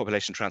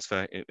 Population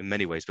transfer in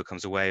many ways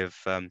becomes a way of,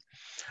 at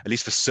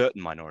least for certain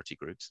minority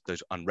groups,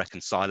 those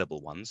unreconcilable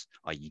ones,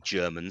 i.e.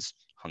 Germans,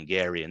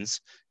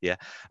 Hungarians, to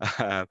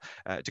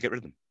get rid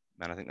of them.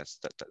 And I think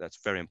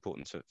that's very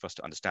important for us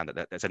to understand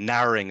that there's a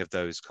narrowing of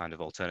those kind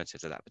of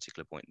alternatives at that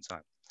particular point in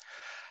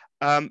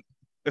time.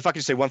 If I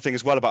could say one thing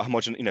as well about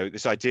homogeneous,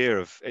 this idea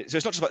of, so it's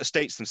not just about the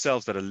states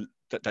themselves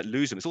that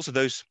lose them, it's also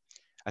those,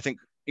 I think,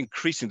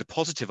 increasing the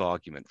positive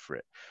argument for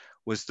it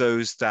was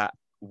those that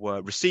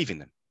were receiving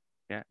them.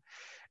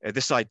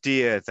 This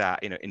idea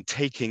that, in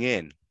taking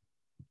in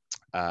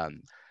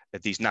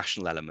these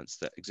national elements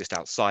that exist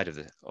outside of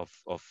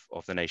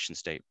the nation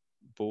state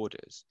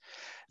borders,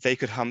 they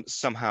could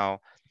somehow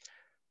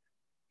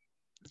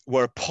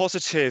were a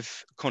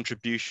positive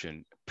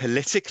contribution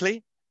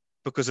politically,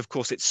 because of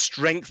course it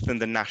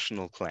strengthened the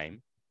national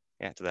claim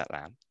to that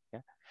land,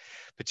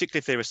 particularly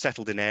if they were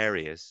settled in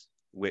areas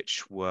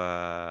which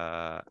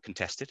were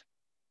contested.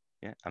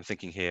 I'm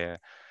thinking here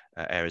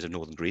areas of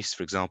northern Greece,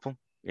 for example,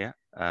 in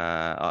the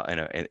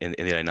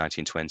early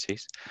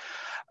 1920s,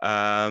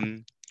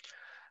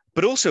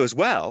 but also as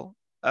well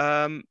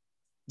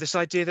this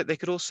idea that they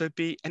could also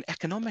be an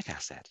economic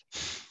asset,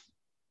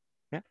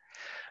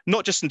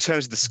 not just in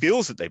terms of the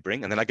skills that they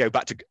bring, and then I go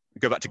back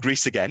to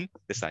Greece again,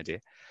 this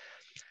idea,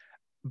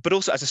 but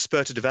also as a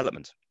spur to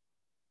development.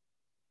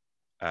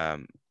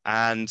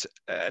 And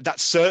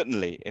that's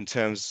certainly in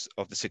terms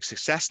of the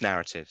success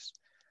narratives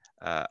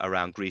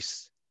around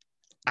Greece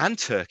and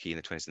Turkey in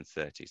the 20s and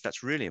 30s.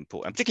 That's really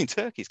important, and particularly in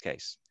Turkey's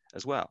case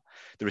as well.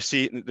 The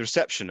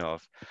reception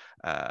of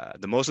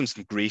the Muslims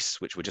from Greece,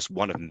 which were just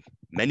one of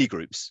many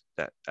groups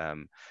that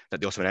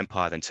the Ottoman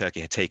Empire, then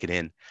Turkey, had taken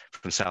in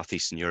from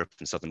southeastern Europe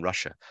and southern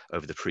Russia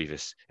over the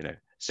previous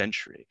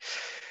century,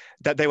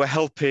 that they were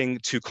helping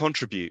to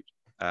contribute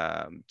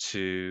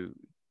to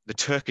the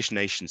Turkish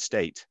nation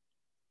state,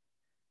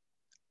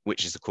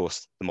 which is of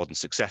course the modern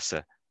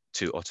successor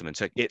to Ottoman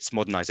Turkey, its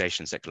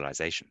modernization,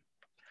 secularization.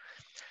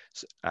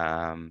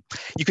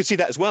 You could see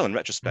that as well in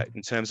retrospect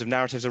in terms of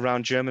narratives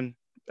around German,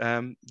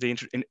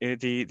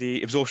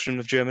 the absorption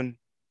of German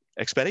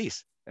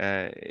expellees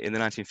in the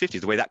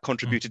 1950s, the way that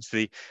contributed to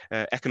the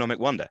economic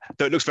wonder.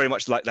 Though it looks very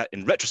much like that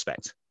in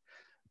retrospect,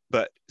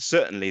 but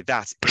certainly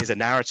that is a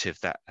narrative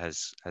that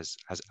has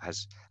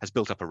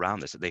built up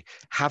around this, that they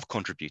have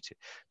contributed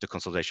to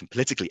consolidation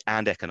politically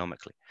and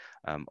economically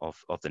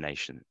of the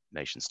nation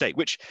state,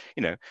 which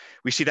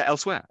we see that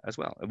elsewhere as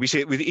well. We see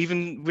it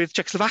even with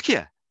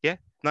Czechoslovakia.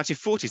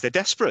 1940s, they're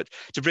desperate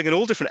to bring in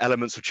all different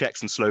elements of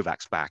Czechs and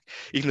Slovaks back.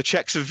 Even the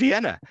Czechs of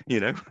Vienna,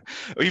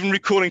 or even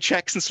recalling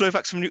Czechs and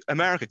Slovaks from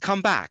America,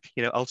 come back,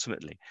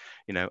 ultimately,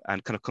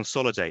 and kind of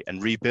consolidate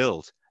and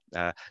rebuild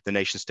the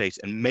nation state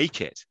and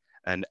make it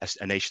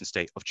a nation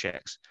state of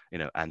Czechs,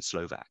 and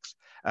Slovaks.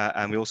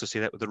 And we also see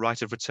that with the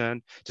right of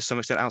return to some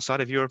extent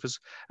outside of Europe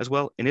as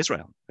well in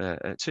Israel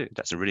too.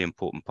 That's a really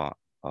important part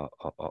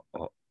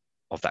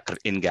of that kind of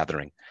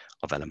ingathering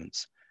of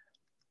elements.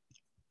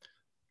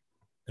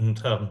 And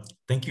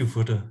thank you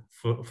for the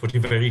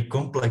very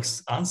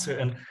complex answer.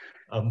 And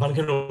one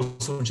can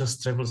also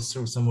just travel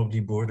through some of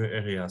the border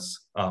areas.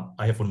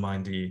 I have on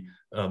mind the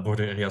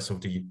border areas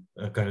of the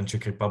current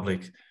Czech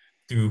Republic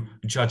to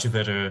judge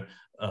whether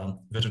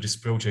this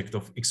project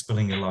of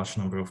expelling a large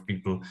number of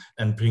people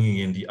and bringing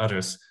in the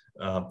others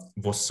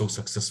was so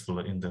successful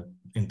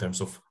in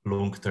terms of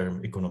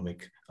long-term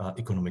economic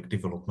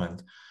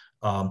development.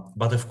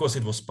 But of course,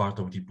 it was part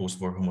of the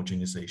post-war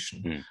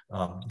homogenization.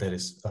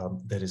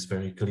 That is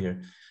very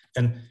clear.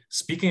 And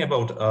speaking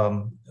about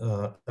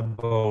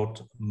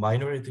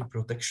minority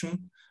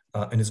protection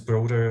and its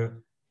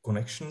broader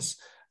connections,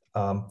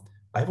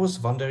 I was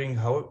wondering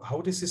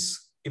how this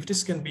is, if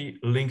this can be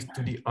linked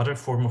to the other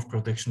form of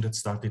protection that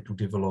started to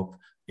develop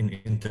in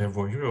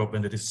interwar Europe,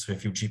 and that is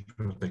refugee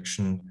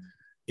protection,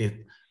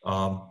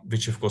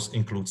 which of course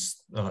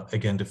includes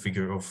again the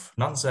figure of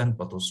Nansen,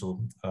 but also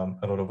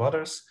a lot of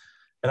others.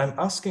 And I'm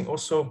asking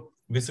also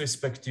with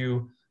respect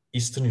to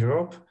Eastern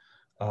Europe,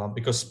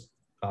 because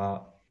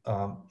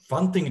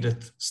one thing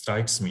that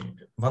strikes me,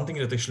 one thing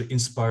that actually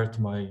inspired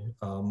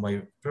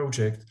my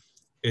project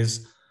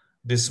is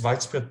this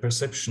widespread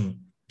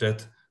perception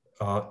that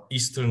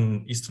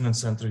Eastern and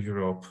Central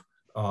Europe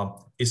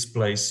is a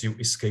place you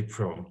escape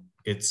from.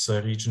 It's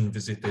a region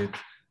visited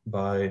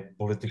by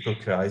political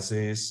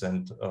crisis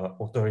and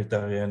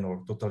authoritarian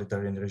or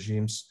totalitarian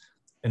regimes,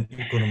 and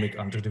economic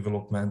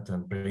underdevelopment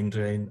and brain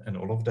drain and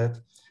all of that.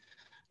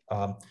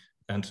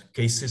 And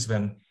cases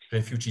when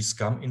refugees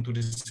come into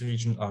this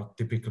region are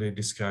typically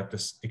described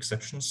as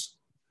exceptions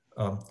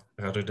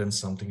rather than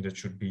something that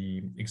should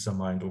be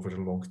examined over the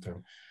long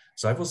term.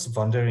 So I was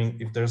wondering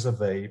if there's a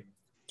way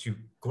to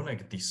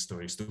connect these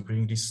stories, to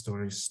bring these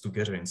stories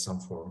together in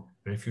some form,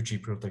 refugee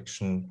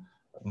protection,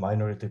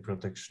 minority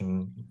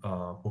protection,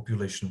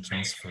 population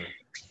transfer?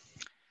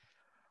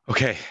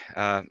 Okay,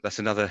 that's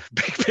another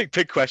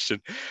big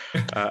question.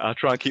 I'll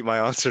try and keep my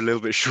answer a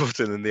little bit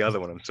shorter than the other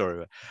one. I'm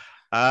sorry.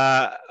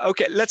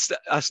 Okay,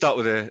 I'll start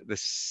with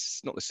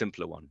this, not the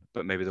simpler one,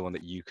 but maybe the one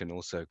that you can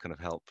also kind of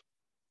help,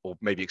 or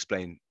maybe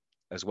explain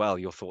as well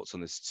your thoughts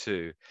on this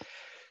too.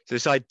 So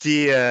this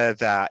idea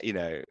that, you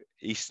know,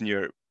 Eastern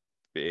Europe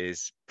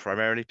is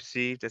primarily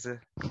perceived as a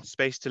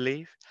space to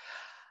leave.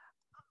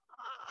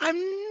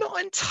 I'm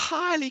not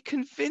entirely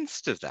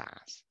convinced of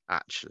that,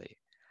 actually.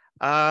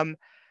 I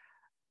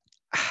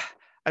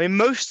mean,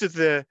 most of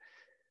the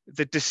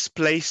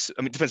displace.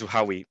 I mean, it depends on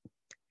how we.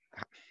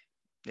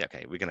 Yeah,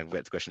 okay, we're going to get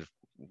to the question of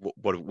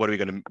what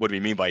do we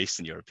mean by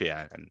Eastern Europe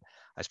here? And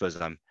I suppose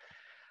I'm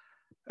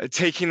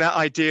taking that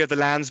idea of the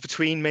lands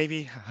between,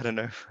 maybe, I don't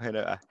know,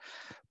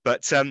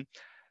 but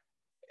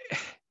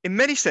in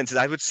many senses,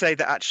 I would say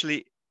that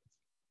actually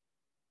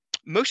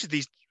most of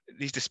these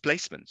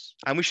displacements,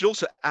 and we should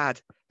also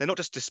add, they're not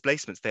just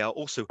displacements, they are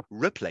also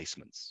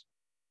replacements,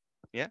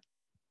 yeah,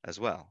 as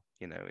well.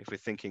 You know, if we're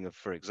thinking of,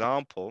 for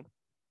example,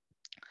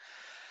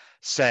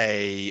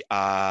 say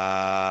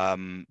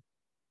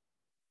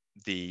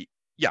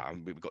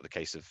we've got the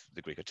case of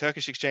the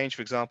Greco-Turkish exchange,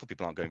 for example.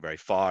 People aren't going very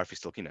far if you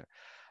still,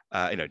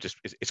 just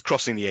it's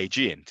crossing the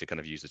Aegean, to kind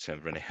of use the term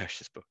of René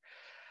Hirsch's book.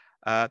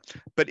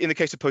 But in the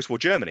case of post-war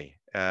Germany,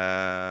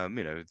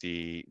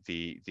 the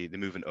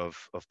movement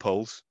of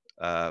Poles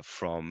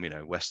from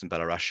Western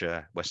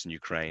Belarusia, Western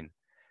Ukraine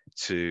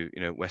to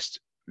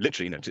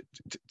literally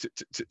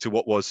to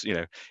what was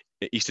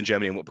Eastern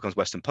Germany and what becomes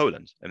Western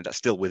Poland. I mean, that's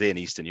still within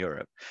Eastern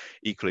Europe.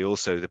 Equally,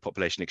 also the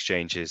population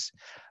exchanges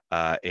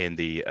in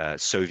the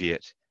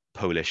Soviet,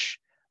 Polish,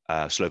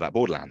 Slovak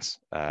borderlands,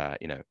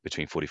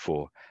 between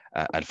 44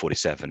 and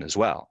 47 as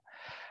well.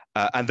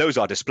 And those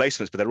are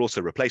displacements, but they're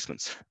also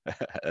replacements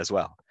as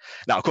well.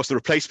 Now, of course, the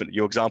replacement,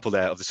 your example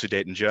there of the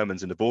Sudeten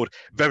Germans in the board,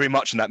 very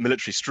much in that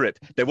military strip,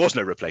 there was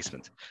no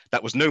replacement.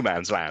 That was no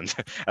man's land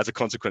as a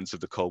consequence of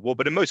the Cold War.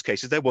 But in most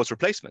cases, there was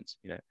replacement,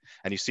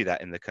 and you see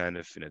that in the kind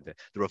of, the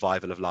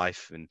revival of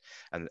life and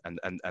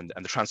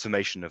the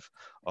transformation of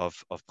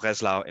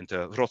Breslau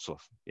into Wrocław,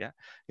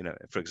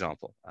 for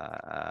example.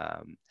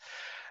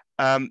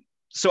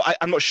 So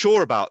I'm not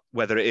sure about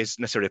whether it is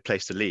necessarily a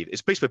place to leave. It's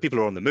a place where people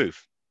are on the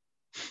move.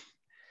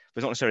 But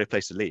it's not necessarily a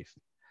place to leave.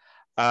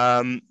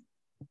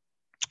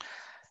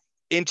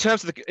 In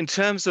terms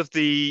of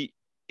the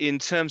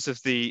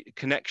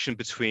connection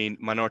between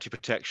minority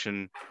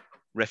protection,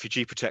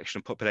 refugee protection,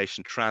 and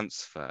population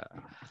transfer,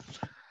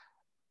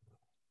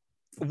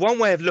 one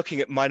way of looking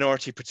at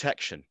minority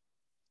protection,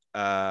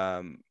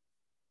 at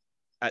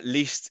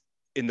least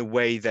in the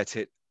way that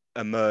it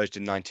emerged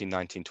in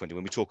 1919-20,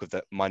 when we talk of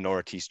the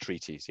minorities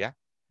treaties,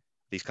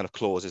 these kind of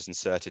clauses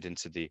inserted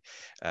into the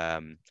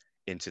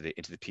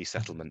peace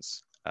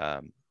settlements,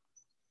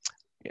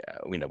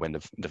 when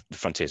the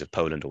frontiers of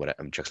Poland or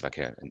whatever,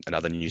 Czechoslovakia and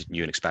other new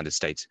and expanded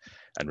states,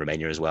 and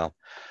Romania as well,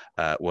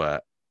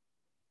 were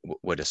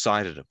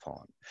decided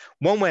upon.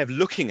 One way of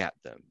looking at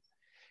them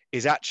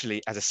is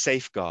actually as a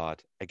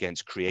safeguard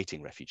against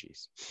creating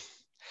refugees,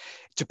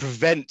 to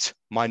prevent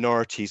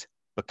minorities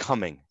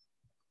becoming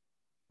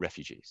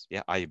refugees,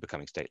 i.e.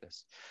 becoming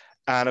stateless.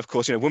 And of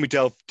course, when we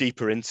delve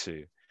deeper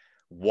into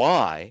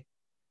why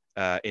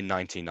in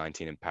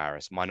 1919 in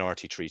Paris,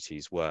 minority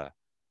treaties were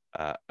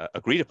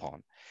agreed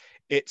upon,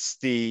 it's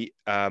the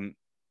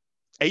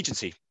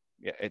agency,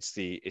 it's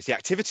the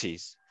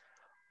activities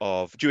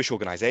of Jewish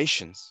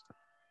organizations,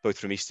 both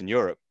from Eastern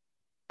Europe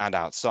and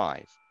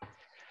outside,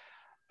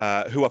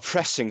 who are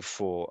pressing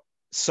for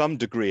some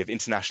degree of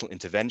international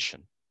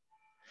intervention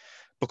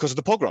because of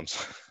the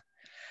pogroms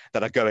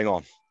that are going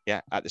on,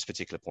 at this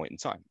particular point in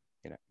time,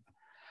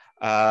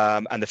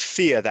 and the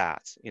fear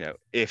that,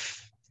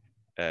 if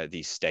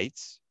these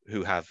states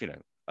who have,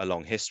 a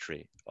long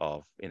history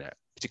of,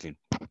 particularly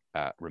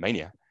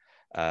Romania,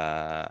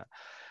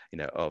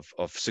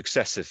 of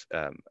successive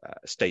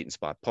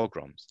state-inspired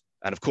pogroms.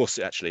 And of course,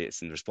 actually,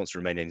 it's in response to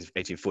Romania in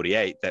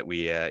 1848 that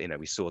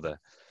we saw the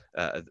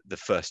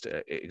first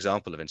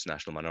example of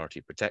international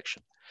minority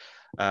protection.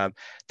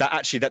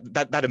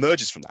 That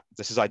emerges from that.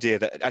 This is idea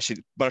that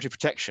actually minority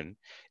protection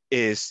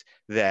is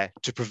there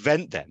to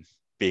prevent them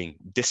being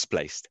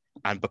displaced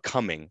and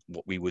becoming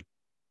what we would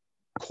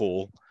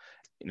call,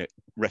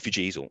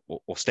 refugees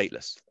or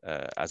stateless,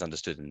 as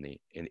understood in the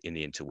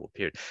interwar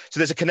period. So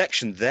there's a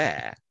connection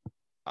there,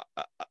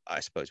 I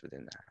suppose,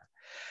 within that.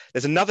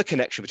 There's another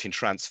connection between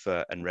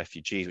transfer and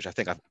refugees, which I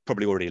think I've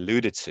probably already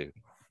alluded to,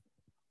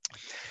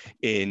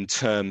 in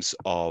terms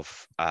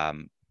of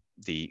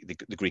the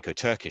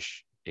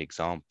Greco-Turkish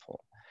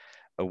example.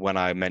 When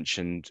I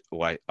mentioned,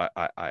 or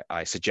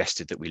I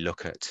suggested that we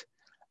look at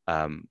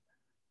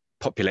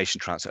population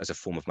transfer as a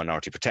form of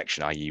minority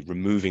protection, i.e.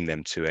 removing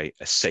them to a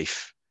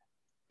safe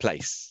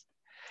place.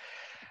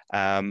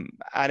 And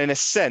in a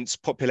sense,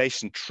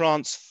 population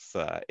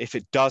transfer, if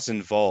it does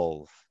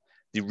involve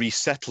the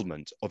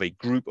resettlement of a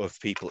group of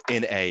people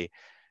in a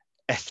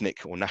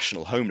ethnic or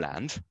national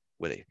homeland,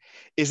 with,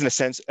 is in a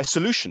sense a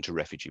solution to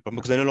refugee problem,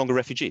 because they're no longer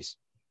refugees.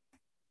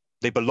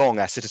 They belong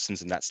as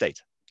citizens in that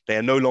state. They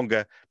are no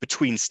longer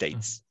between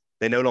states.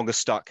 They're no longer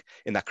stuck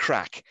in that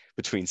crack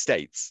between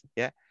states.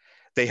 Yeah,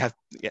 they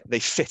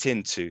fit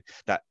into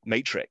that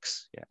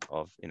matrix, yeah,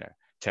 of, you know,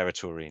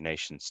 territory,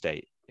 nation,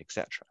 state,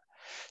 etc.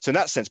 So in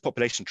that sense,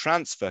 population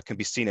transfer can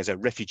be seen as a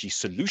refugee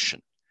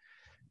solution,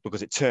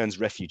 because it turns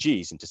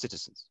refugees into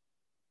citizens.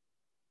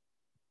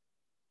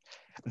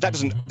 That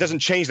doesn't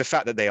change the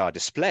fact that they are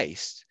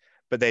displaced,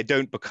 but they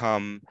don't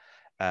become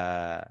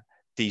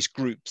these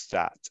groups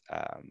that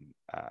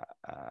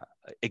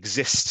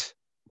exist,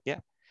 yeah,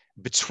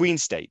 between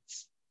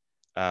states,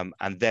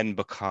 and then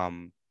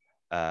become,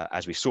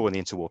 as we saw in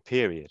the interwar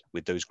period,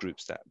 with those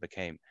groups that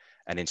became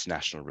an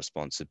international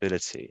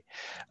responsibility,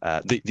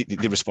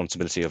 the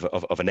responsibility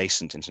of a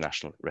nascent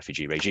international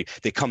refugee regime.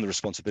 They become the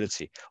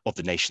responsibility of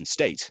the nation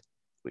state,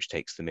 which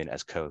takes them in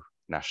as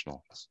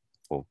co-nationals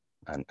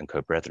and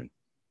co-brethren.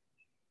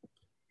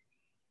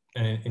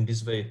 And in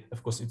this way,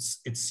 of course,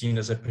 it's seen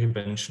as a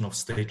prevention of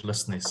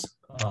statelessness.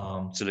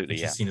 Absolutely,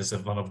 which yeah. is seen as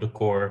one of the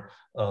core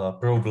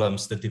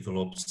problems that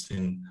develops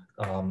in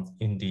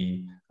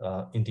the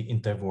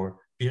interwar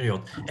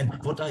period. And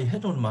what I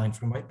had on mind,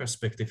 from my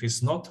perspective,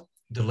 is not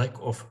the lack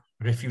of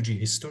refugee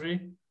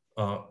history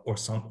or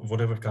some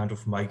whatever kind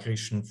of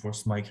migration,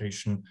 forced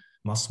migration,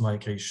 mass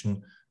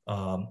migration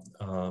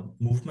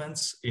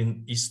movements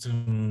in East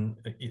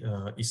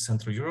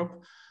Central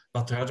Europe,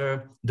 but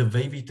rather the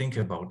way we think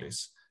about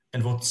this.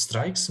 And what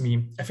strikes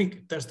me, I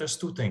think there's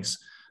two things.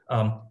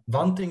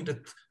 One thing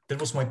that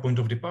was my point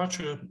of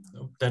departure,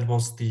 it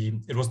was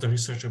the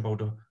research about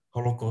the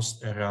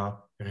Holocaust era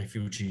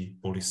refugee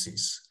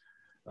policies.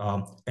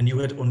 And you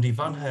had on the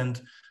one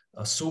hand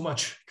so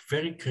much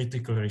very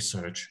critical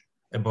research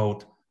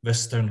about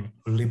Western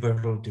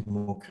liberal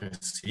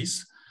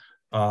democracies,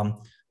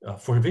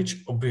 for which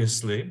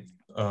obviously,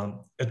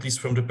 at least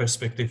from the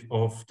perspective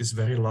of this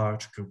very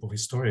large group of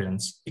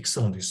historians,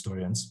 excellent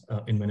historians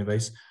in many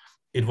ways,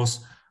 it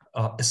was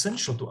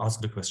essential to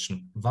ask the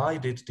question, why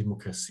did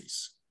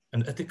democracies,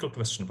 an ethical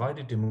question, why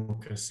did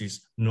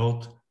democracies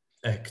not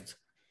act?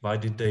 Why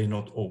did they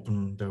not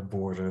open their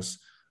borders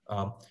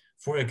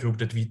for a group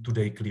that we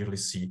today clearly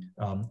see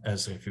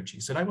as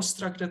refugees? And I was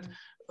struck that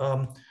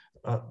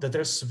that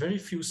there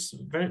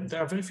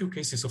are very few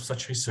cases of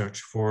such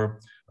research for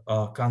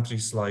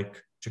countries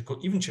like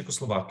even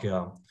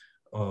Czechoslovakia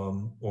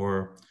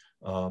or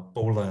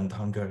Poland,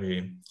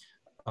 Hungary.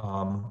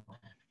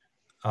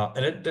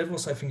 And that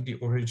was, I think, the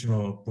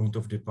original point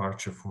of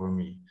departure for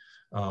me,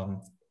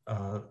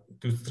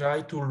 to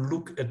try to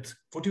look at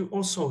what you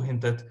also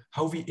hinted,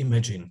 how we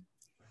imagine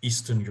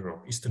Eastern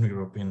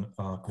Europe in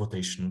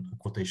quotation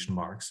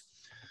marks.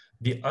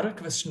 The other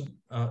question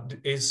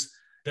is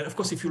that, of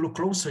course, if you look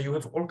closer, you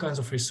have all kinds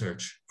of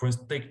research. For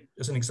instance, take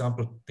as an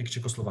example, take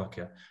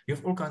Czechoslovakia. You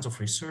have all kinds of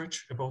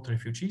research about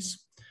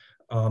refugees,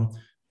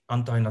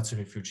 anti-Nazi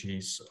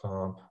refugees,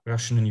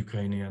 Russian and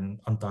Ukrainian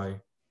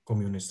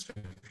anti-communist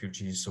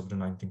refugees of the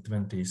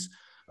 1920s,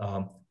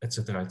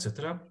 etc.,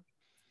 etc.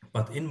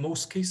 But in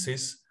most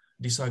cases,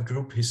 these are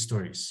group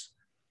histories.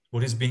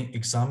 What is being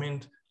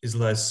examined is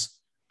less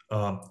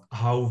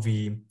how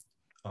we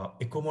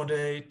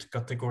accommodate,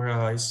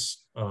 categorize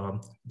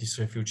these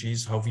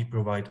refugees, how we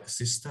provide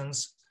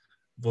assistance,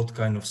 what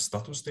kind of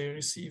status they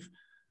receive.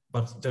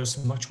 But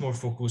there's much more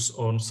focus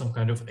on some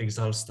kind of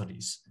exile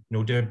studies. You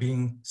know, they're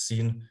being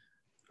seen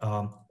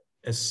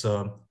as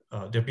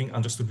they're being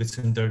understood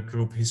within their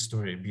group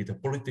history, be it a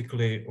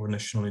politically or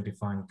nationally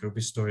defined group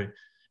history.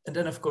 And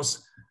then, of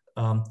course,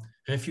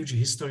 refugee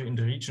history in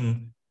the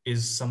region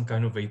is some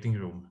kind of waiting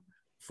room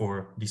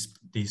for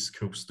these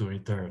groups to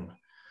return.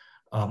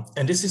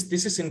 And this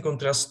is in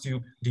contrast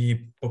to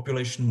the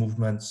population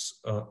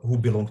movements who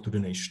belong to the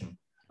nation,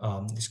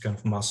 these kind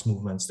of mass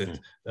movements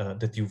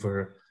that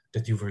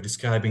you were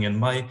describing. And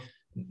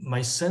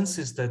my sense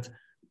is that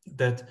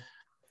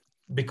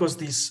because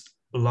these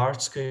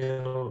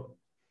large-scale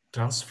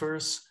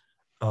transfers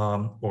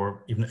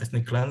or even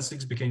ethnic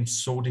cleansings became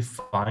so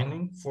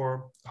defining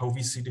for how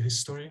we see the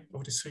history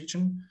of this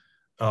region.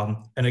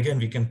 And again,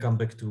 we can come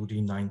back to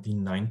the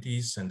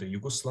 1990s and the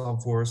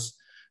Yugoslav wars,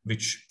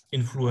 which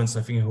influenced,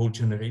 I think, a whole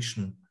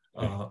generation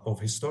of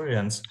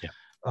historians. Yeah.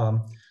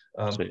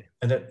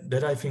 And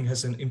that I think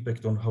has an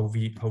impact on how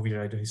we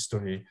write the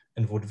history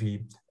and what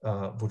we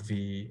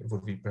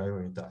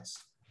prioritize.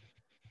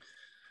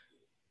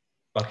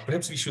 But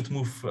perhaps we should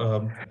move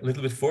a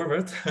little bit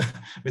forward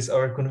with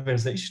our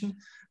conversation.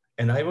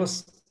 And I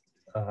was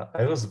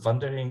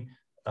wondering,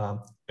 I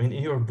mean,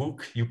 in your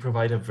book, you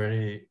provide a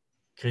very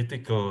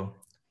critical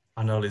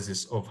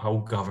analysis of how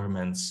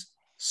governments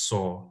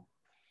saw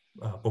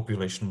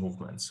population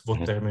movements,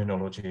 what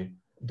terminology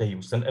they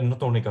used, and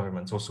not only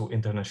governments, also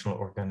international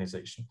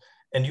organizations.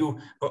 And you,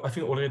 I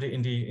think already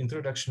in the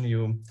introduction,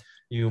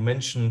 you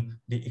mentioned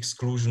the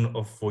exclusion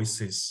of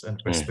voices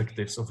and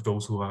perspectives of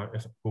those who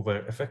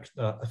were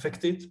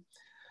affected,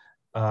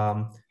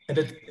 and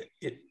that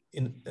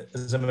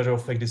as a matter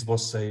of fact, this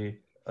was a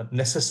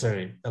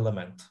necessary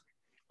element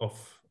of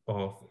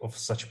of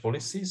such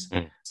policies.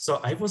 Mm. So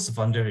I was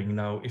wondering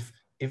now if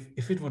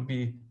it would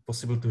be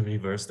possible to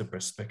reverse the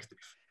perspective,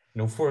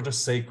 for the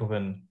sake of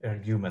an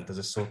argument as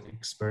a thought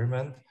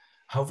experiment,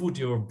 how would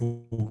your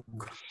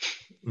book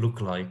look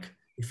like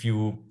if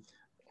you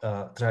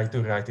try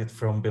to write it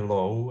from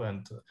below?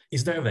 And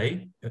is there a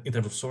way, in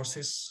terms of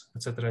sources,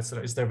 etc.,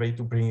 is there a way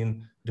to bring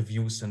in the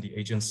views and the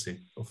agency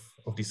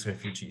of these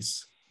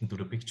refugees into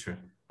the picture?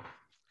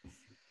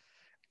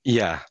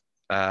 Yeah,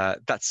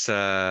 that's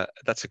a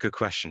good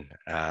question,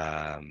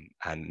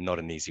 and not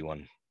an easy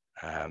one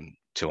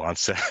to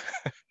answer.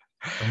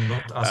 I'm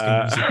not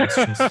asking easy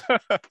questions.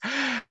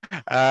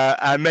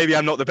 And maybe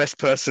I'm not the best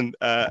person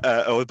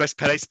or the best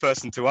placed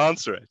person to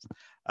answer it.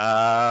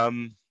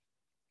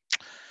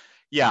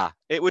 Yeah,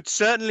 it would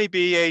certainly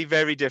be a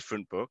very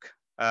different book,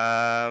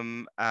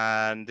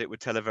 and it would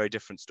tell a very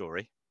different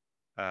story,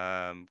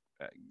 given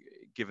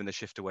the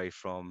shift away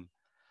from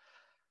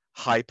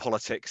high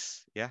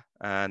politics,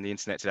 and the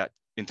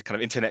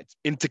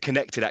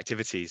interconnected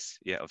activities,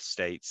 of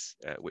states,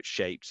 which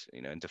shaped,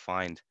 and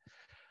defined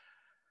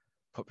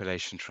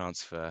population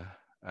transfer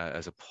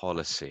as a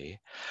policy.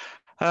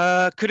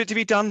 Could it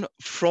be done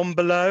from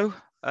below,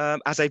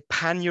 as a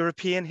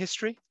pan-European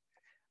history,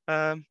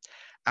 and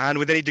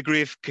with any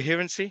degree of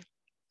coherency?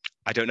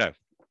 I don't know.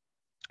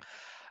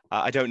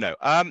 I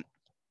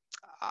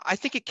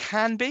think it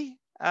can be,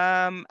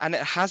 and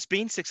it has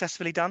been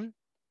successfully done,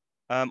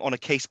 on a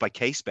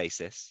case-by-case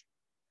basis.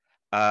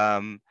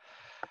 I'd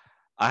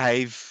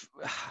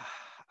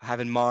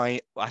have in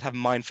mind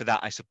for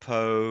that, I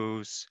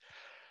suppose,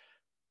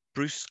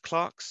 Bruce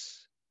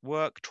Clark's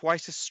work,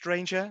 Twice a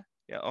Stranger,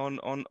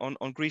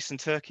 on Greece and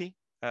Turkey,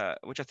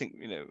 which I think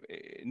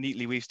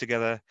neatly weaves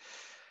together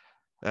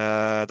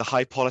the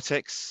high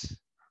politics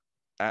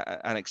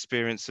and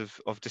experience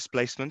of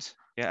displacement,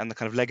 and the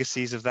kind of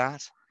legacies of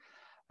that.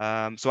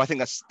 So I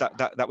think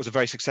that was a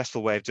very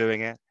successful way of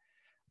doing it,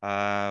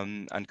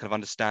 and kind of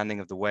understanding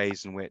of the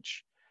ways in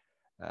which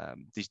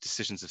these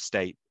decisions of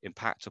state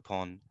impact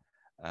upon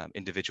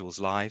individuals'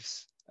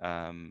 lives,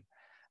 and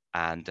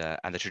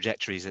the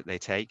trajectories that they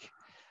take.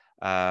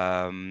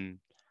 I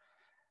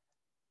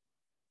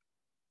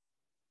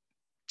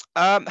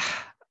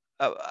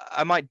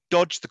might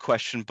dodge the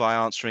question by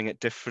answering it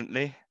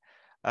differently,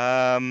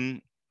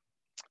 and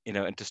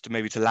just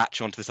maybe to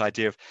latch onto this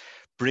idea of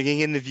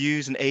bringing in the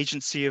views and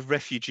agency of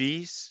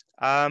refugees.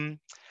 I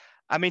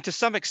mean, to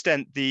some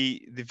extent,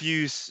 the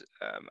views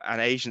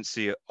and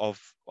agency of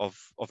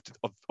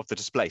the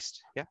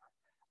displaced,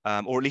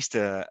 or at least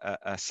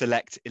a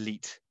select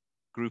elite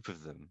group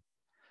of them,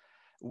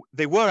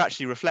 they were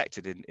actually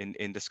reflected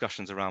in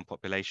discussions around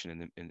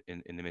population in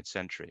the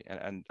mid-century,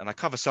 and I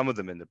cover some of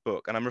them in the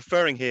book. And I'm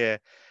referring here,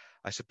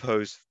 I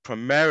suppose,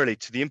 primarily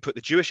to the input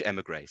the Jewish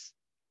emigres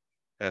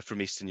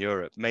from Eastern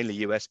Europe, mainly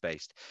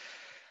US-based,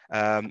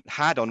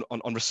 had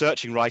on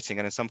researching, writing,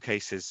 and in some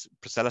cases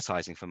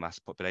proselytizing for mass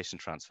population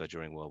transfer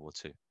during World War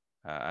II.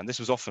 And this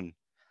was often,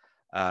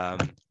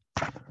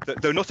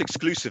 though not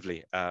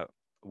exclusively,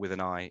 with an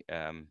eye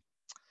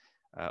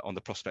on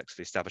the prospects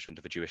for the establishment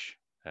of a Jewish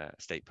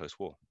state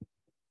post-war.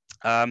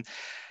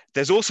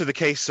 There's also the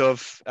case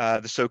of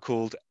the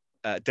so-called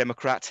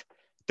democratic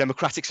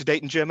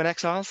Sudeten German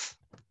exiles,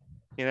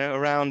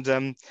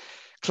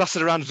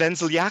 clustered around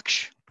Wenzel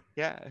Jaksch,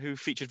 who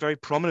featured very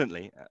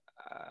prominently,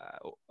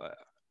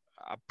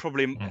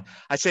 probably,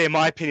 I'd say in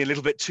my opinion, a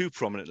little bit too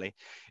prominently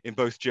in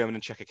both German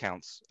and Czech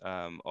accounts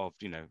of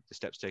the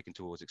steps taken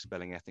towards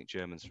expelling ethnic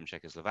Germans from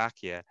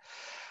Czechoslovakia,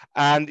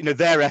 and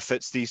their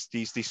efforts. These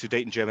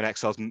Sudeten German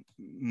exiles,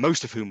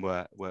 most of whom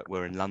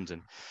were in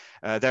London,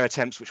 their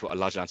attempts, which were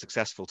largely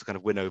unsuccessful, to kind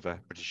of win over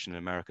British and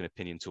American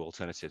opinion to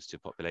alternatives to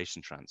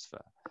population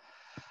transfer.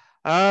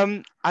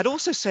 I'd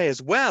also say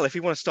as well, if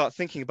we want to start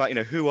thinking about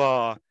who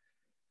are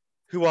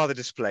the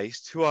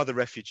displaced, who are the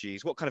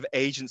refugees, what kind of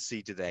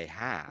agency do they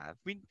have?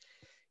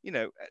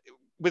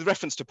 With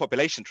reference to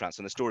population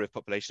transfer and the story of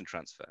population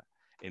transfer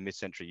in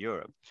mid-century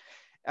Europe,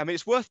 I mean,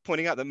 it's worth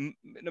pointing out that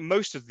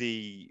most of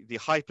the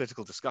high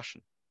political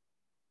discussion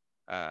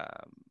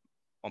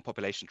on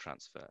population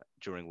transfer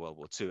during World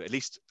War II, at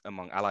least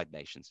among Allied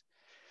nations,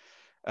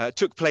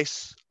 took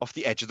place off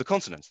the edge of the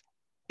continent,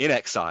 in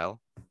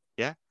exile,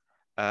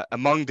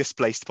 among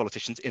displaced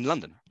politicians in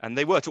London. And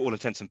they were, to all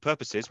intents and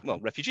purposes,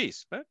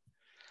 refugees. Right?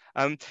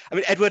 I mean,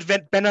 Edward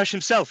Bennersch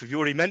himself, if you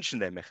already mentioned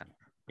there, Michal,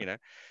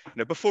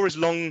 before his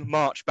long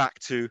march back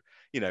to,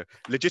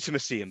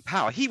 legitimacy and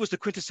power, he was the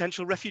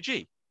quintessential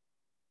refugee,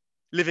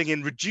 living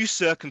in reduced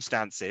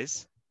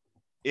circumstances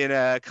in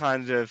a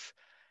kind of,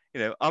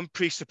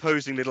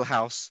 unpresupposing little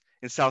house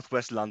in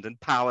southwest London,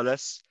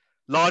 powerless,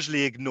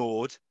 largely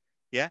ignored,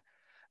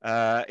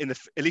 at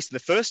least in the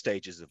first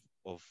stages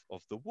of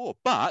the war.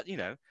 But,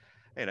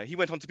 he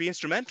went on to be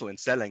instrumental in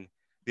selling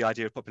the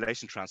idea of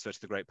population transfer to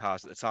the great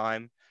powers at the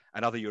time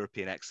and other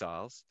European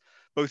exiles,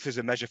 both as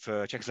a measure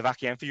for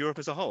Czechoslovakia and for Europe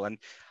as a whole. And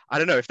I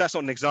don't know if that's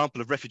not an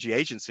example of refugee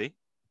agency,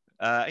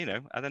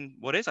 and then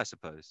what is, I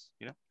suppose,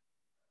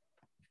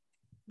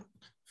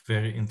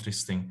 Very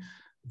interesting.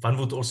 one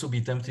would also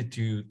be tempted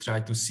to try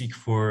to seek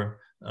for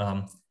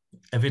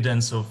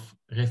evidence of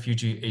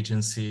refugee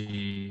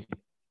agency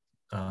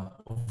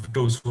of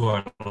those who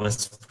are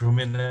less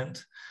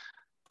prominent.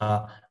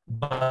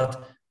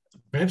 But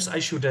perhaps I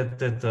should add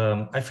that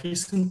I've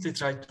recently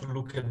tried to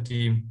look at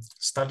the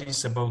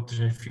studies about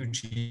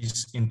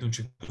refugees into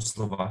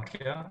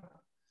Czechoslovakia,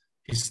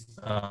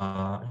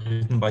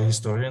 written by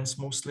historians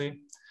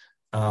mostly.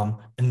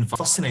 And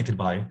fascinated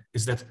by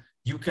is that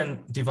you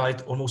can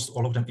divide almost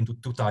all of them into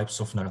two types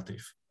of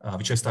narrative,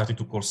 which I started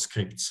to call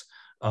scripts.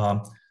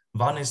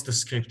 One is the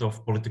script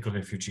of political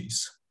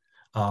refugees.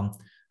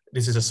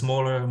 This is a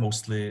smaller,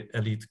 mostly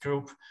elite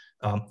group.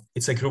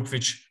 It's a group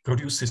which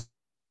produces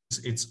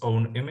its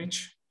own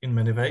image in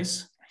many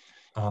ways.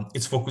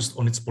 It's focused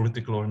on its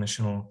political or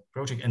national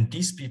project, and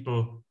these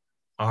people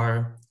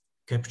are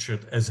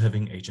captured as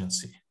having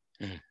agency.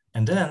 Mm-hmm.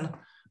 And then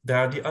there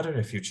are the other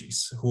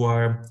refugees who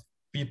are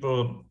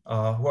people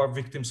who are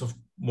victims of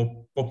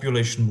more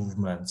population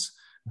movements,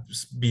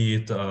 be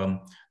it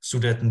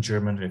Sudeten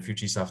German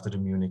refugees after the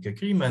Munich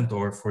Agreement,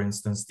 or for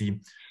instance, the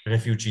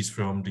refugees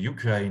from the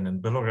Ukraine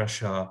and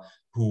Belarus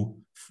who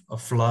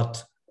flood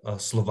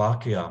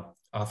Slovakia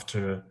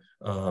after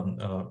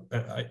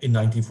in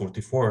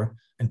 1944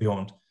 and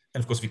beyond.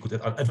 And of course we could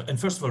add, and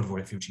First World War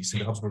refugees in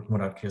the Habsburg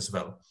monarchy as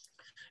well.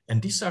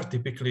 And these are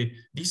typically,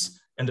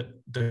 and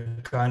the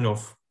kind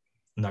of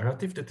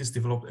narrative that is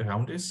developed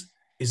around this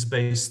is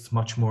based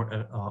much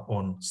more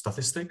on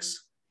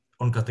statistics,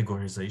 on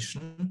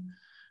categorization,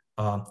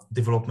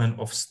 development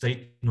of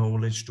state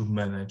knowledge to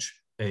manage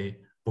a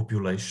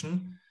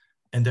population,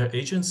 and their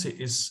agency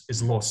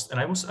is lost. And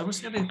I was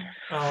really,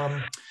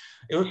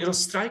 it was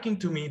striking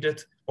to me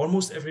that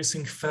almost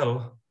everything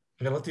fell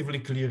relatively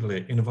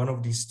clearly in one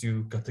of these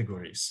two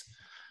categories.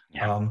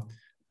 Yeah.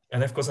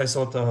 And of course, I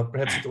thought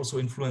perhaps it also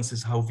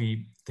influences how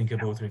we think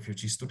about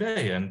refugees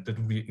today, and that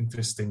would be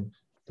interesting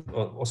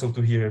also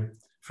to hear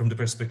from the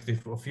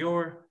perspective of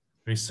your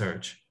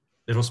research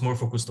that was more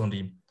focused on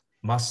the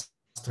mass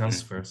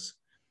transfers.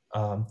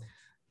 I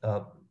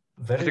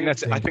think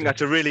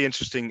that's a really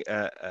interesting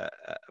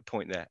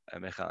point there,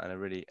 Michal, and a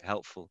really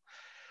helpful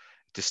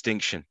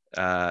distinction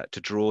to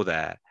draw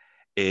there.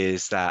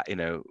 Is that, you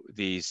know,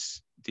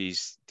 these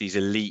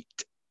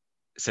elite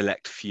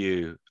select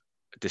few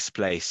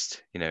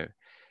displaced, you know,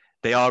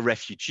 they are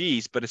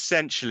refugees, but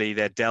essentially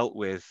they're dealt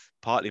with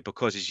partly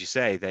because, as you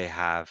say, they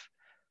have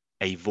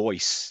a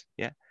voice,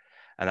 yeah,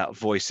 and that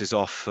voice is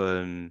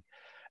often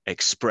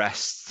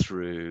expressed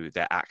through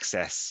their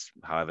access,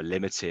 however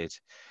limited,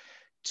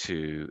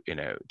 to, you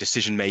know,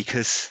 decision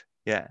makers,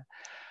 yeah,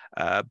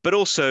 but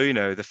also, you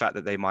know, the fact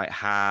that they might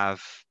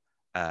have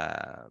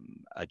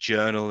a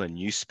journal, a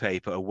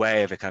newspaper, a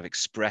way of kind of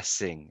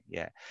expressing,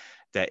 yeah,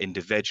 their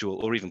individual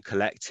or even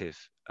collective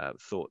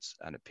thoughts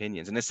and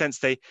opinions. In a sense,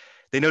 they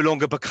no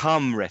longer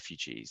become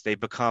refugees; they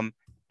become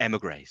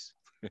émigrés.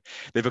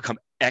 They become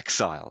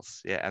exiles,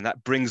 yeah, and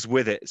that brings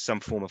with it some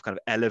form of kind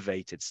of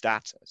elevated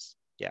status,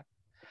 yeah,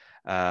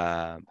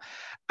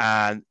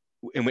 and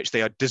in which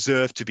they are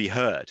deserved to be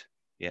heard,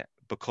 yeah,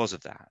 because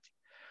of that.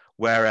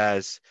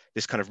 Whereas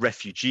this kind of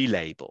refugee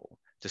label,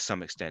 to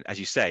some extent, as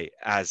you say,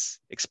 as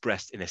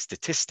expressed in a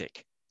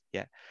statistic,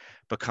 yeah,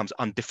 becomes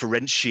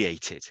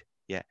undifferentiated,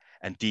 yeah,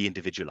 and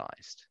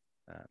de-individualized.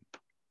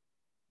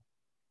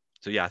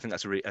 So yeah, I think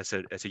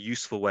that's a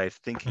useful way of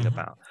thinking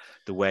about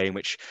the way in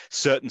which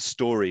certain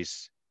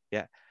stories,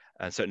 yeah,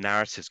 and certain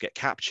narratives get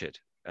captured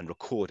and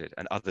recorded,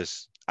 and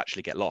others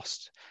actually get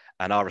lost.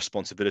 And our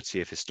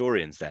responsibility of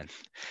historians then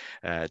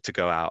to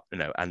go out, you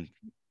know, and,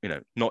 you know,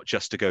 not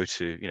just to go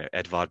to, you know,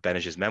 Edvard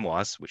Beneš's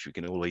memoirs, which we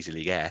can all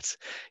easily get,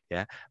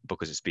 yeah,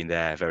 because it's been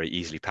there very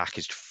easily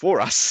packaged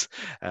for us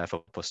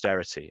for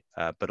posterity,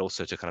 but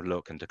also to kind of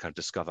look and to kind of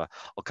discover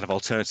kind of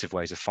alternative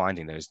ways of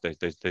finding those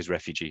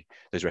refugee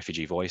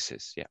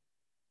voices, yeah.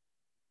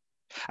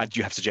 And do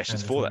you have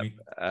suggestions for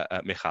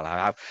that, Michal?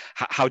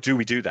 How do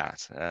we do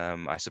that?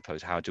 I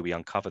suppose, how do we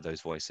uncover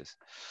those voices?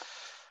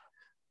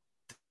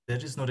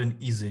 That is not an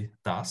easy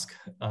task,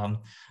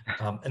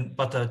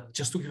 but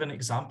just to give an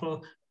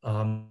example,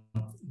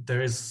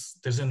 there's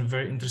a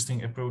very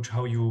interesting approach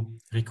how you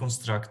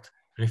reconstruct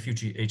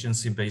refugee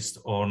agency based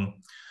on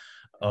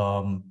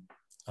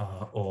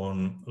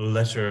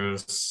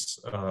letters,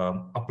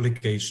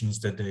 applications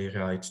that they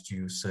write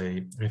to,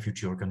 say,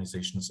 refugee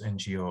organizations,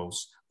 NGOs,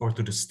 or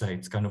to the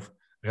state, kind of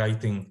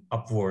writing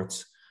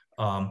upwards.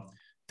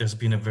 There's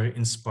been a very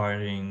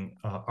inspiring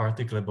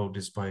article about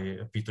this by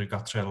Peter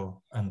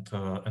Gatrell and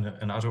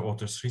other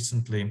authors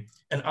recently,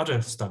 and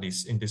other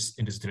studies in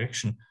this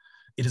direction.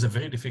 It is a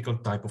very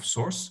difficult type of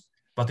source,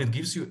 but it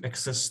gives you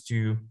access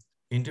to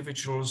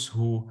individuals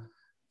who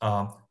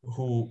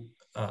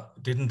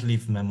didn't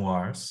leave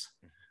memoirs,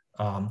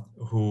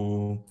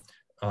 who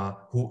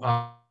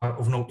are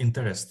of no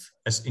interest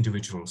as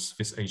individuals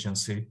with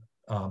agency,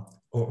 or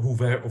who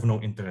were of no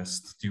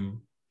interest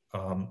to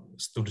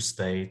the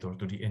state or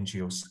to the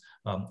NGOs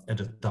at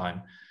the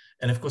time.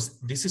 And of course,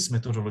 this is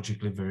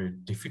methodologically very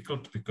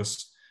difficult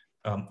because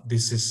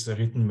this is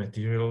written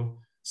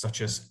material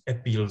such as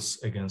appeals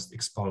against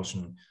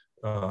expulsion,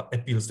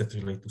 appeals that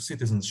relate to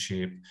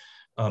citizenship,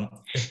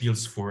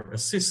 appeals for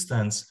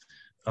assistance.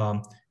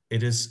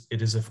 It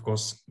is of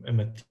course a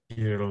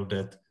material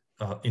that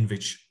in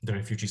which the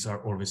refugees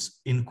are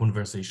always in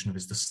conversation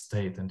with the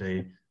state, and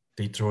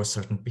they draw a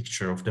certain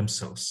picture of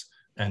themselves,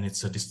 and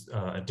it's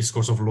a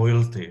discourse of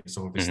loyalty is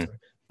always there.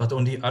 But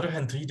on the other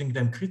hand, reading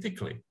them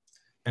critically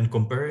and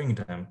comparing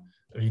them,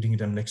 reading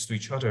them next to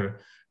each other,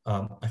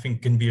 I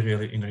think can be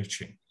really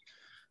enriching.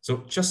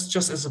 So just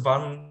as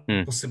one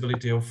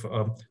possibility of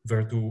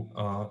where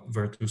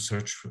to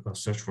search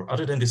for.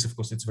 Other than this, of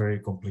course, it's very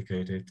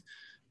complicated.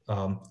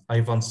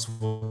 I once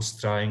was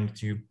trying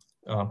to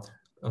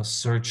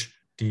search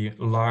the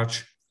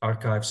large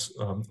archives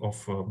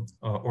of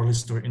oral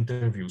history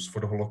interviews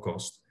for the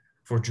Holocaust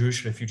for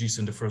Jewish refugees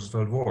in the First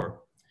World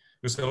War.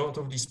 Because a lot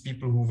of these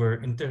people who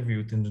were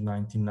interviewed in the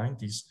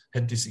 1990s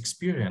had this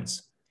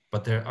experience,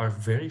 but there are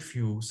very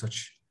few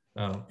such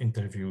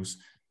interviews,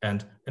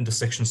 and the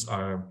sections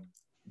are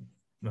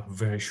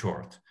very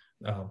short.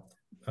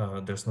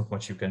 There's not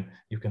much you can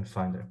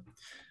find there.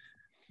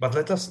 But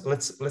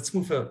let's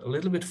move a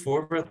little bit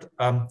forward.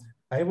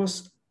 I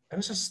was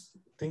just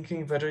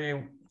thinking whether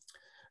you,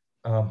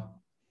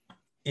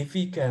 if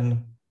we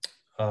can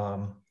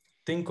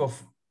think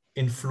of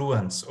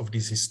influence of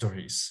these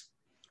histories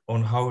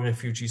on how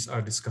refugees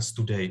are discussed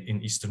today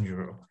in Eastern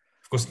Europe.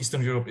 Of course,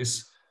 Eastern Europe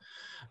is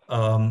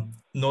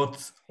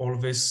not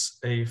always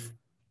a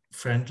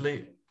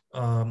friendly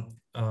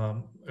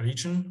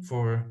region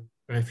for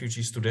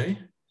refugees today.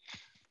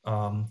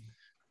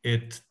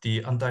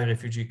 The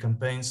anti-refugee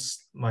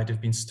campaigns might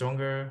have been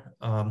stronger.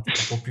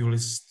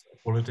 Populist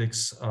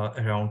politics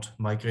around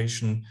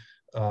migration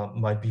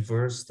might be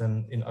worse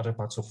than in other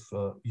parts of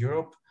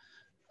Europe.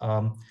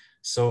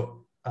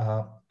 So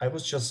I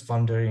was just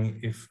wondering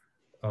if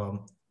the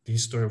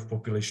history of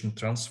population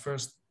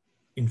transfers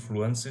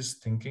influences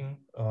thinking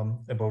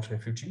about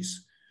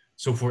refugees.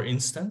 So for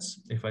instance,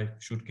 if I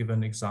should give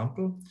an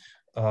example,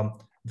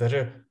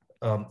 whether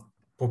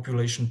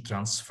population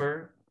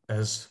transfer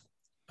as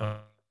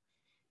a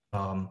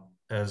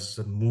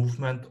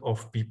movement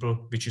of people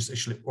which is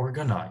actually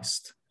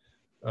organized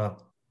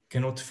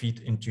cannot feed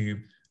into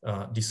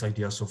these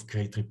ideas of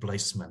great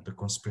replacement, the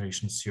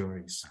conspiracy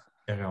theories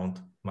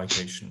around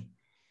migration.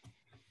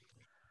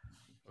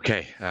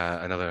 Okay,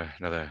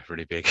 another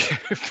really big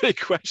big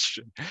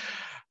question.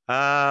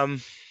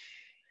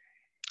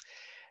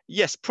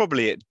 Yes,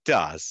 probably it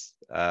does.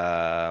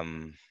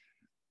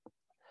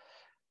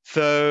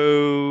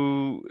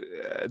 So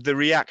the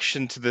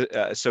reaction to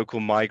the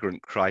so-called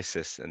migrant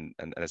crisis and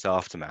its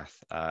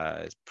aftermath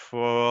is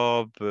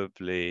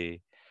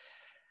probably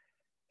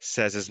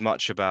says as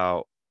much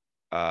about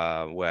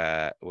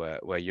where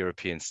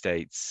European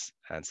states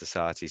and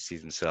societies see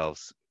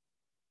themselves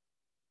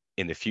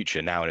in the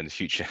future, now and in the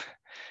future,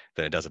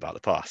 than it does about the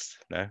past.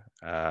 No,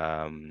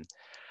 and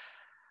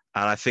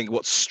I think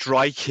what's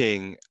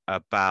striking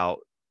about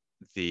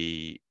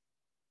the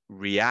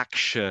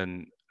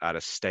reaction at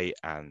a state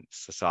and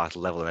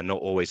societal level, and they're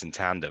not always in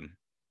tandem,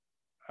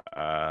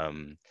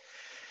 to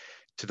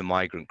the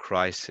migrant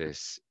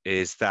crisis,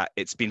 is that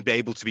it's been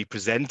able to be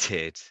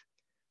presented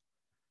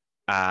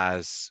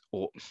as,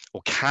 or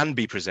can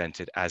be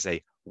presented as,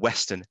 a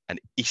Western and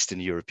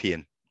Eastern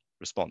European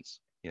response,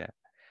 you know,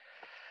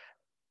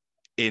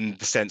 in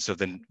the sense of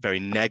the very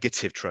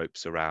negative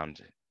tropes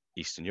around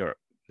Eastern Europe,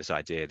 this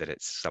idea that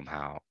it's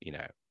somehow, you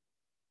know,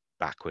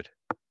 backward,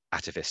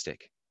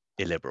 atavistic,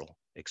 illiberal,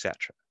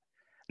 etc.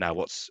 Now,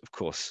 what's of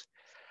course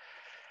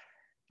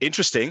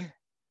interesting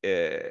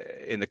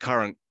in the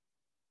current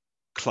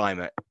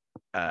climate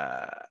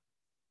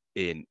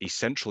in East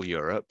Central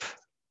Europe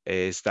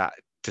is that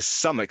to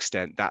some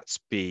extent that's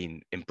been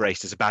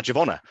embraced as a badge of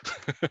honor,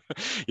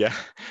 yeah,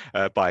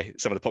 by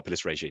some of the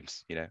populist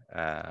regimes, you know,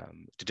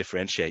 to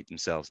differentiate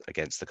themselves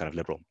against the kind of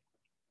liberal,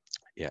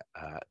 the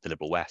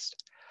liberal West.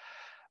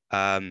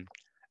 And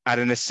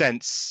in a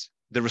sense,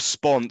 the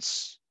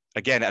response,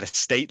 again, at a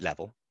state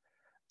level,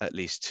 at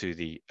least to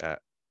the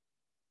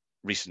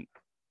recent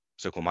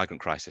so-called migrant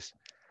crisis,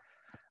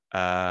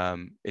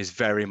 is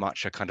very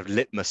much a kind of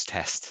litmus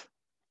test,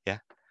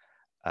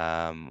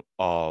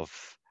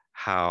 of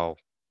how,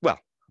 well,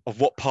 of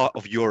what part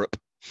of Europe,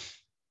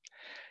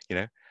 you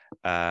know,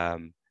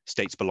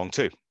 states belong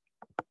to.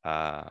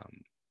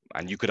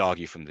 And you could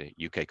argue from the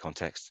UK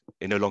context,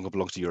 it no longer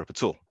belongs to Europe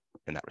at all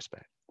in that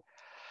respect.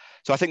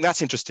 So I think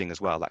that's interesting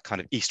as well, that kind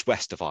of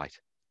East-West divide.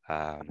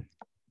 And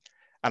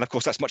of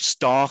course, that's much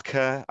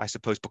starker, I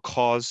suppose,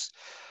 because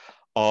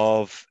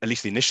of at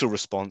least the initial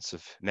response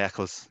of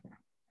Merkel's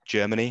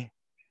Germany,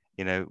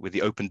 you know, with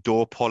the open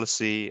door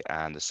policy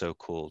and the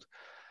so-called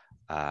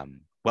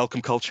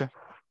welcome culture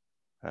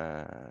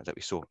that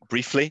we saw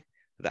briefly,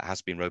 that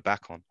has been rowed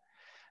back on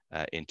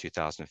in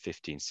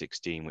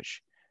 2015-16,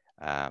 which,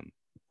 and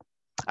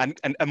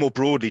more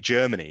broadly,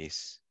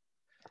 Germany's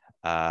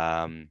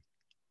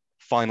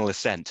final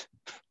ascent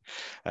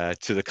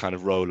to the kind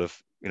of role of,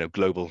 you know,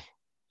 global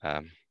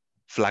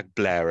flag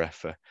bearer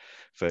for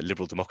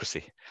liberal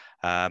democracy.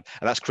 And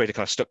that's created a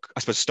kind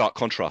of stark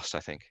contrast, I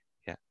think,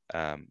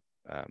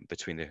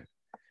 between the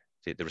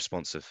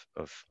response of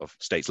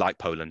states like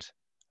Poland,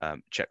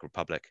 Czech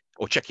Republic,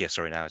 or Czechia,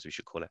 sorry, now as we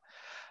should call it,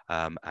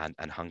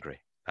 and Hungary.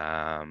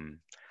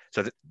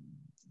 So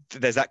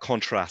there's that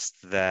contrast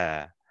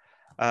there.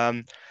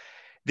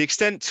 The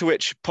extent to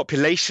which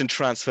population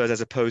transfers,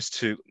 as opposed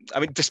to, I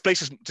mean,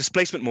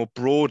 displacement more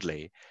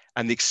broadly,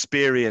 and the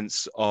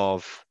experience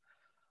of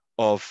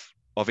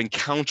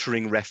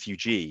encountering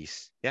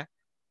refugees,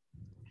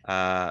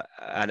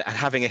 and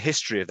having a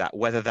history of that,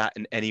 whether that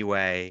in any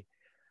way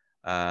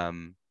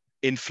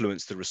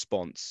influenced the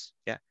response,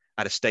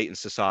 at a state and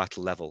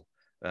societal level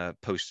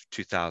post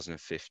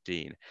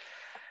 2015.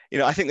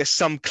 I think there's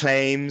some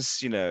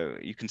claims.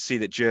 You can see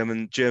that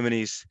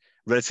Germany's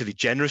relatively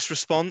generous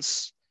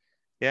response,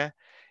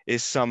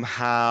 is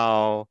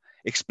somehow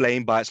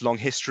explained by its long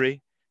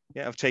history,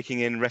 of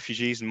taking in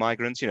refugees and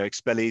migrants,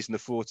 expellees in the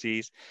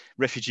 40s,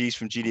 refugees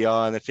from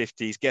GDR in the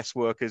 50s, guest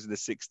workers in the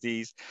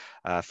 60s,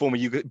 former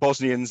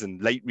Bosnians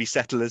and late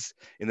resettlers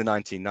in the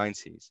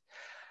 1990s.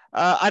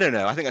 I don't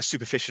know. I think that's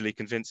superficially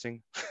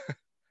convincing,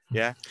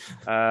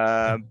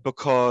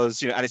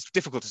 because, and it's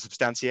difficult to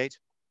substantiate,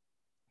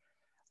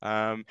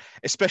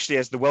 especially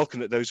as the welcome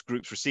that those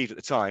groups received at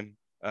the time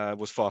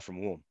was far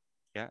from warm,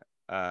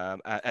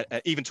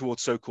 even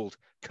towards so-called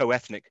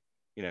co-ethnic,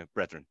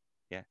 brethren,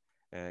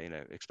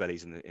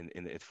 expellees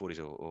in the 40s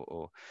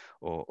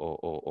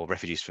or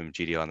refugees from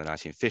GDR in the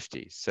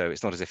 1950s. So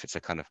it's not as if it's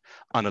a kind of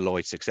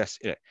unalloyed success,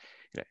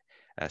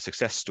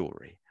 success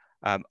story.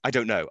 I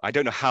don't know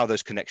how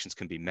those connections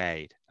can be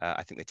made.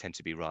 I think they tend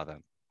to be rather,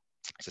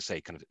 as I say,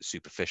 kind of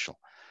superficial,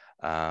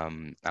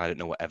 and I don't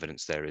know what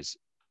evidence there is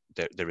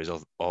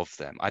of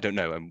them. I don't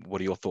know.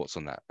 What are your thoughts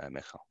on that,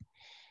 Michal?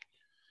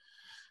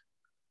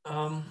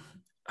 I'm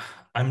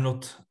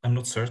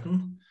not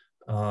certain,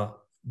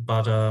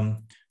 but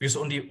because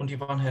on the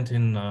one hand,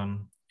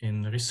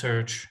 in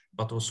research,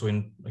 but also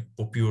in like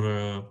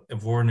popular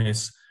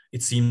awareness,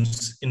 it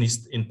seems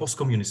in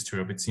post-communist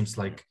Europe, it seems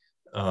like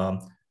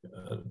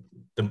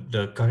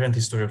the current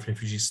history of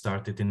refugees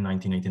started in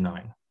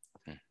 1989.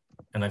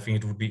 And I think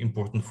it would be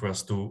important for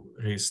us to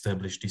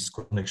reestablish these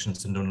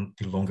connections and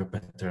the longer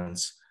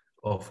patterns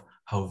of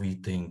how we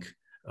think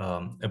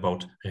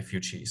about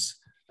refugees.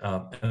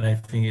 And I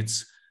think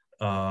it's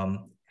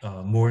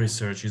more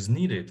research is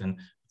needed. And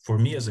for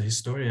me as a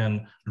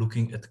historian,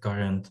 looking at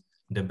current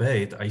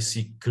debate, I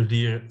see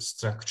clear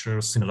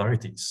structural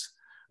similarities.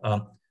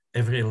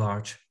 Every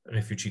large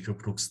refugee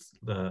group looks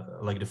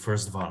like the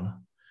first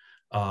one,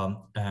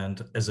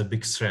 and as a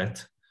big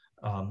threat.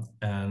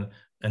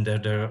 And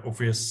there are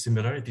obvious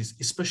similarities,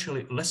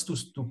 especially less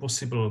to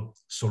possible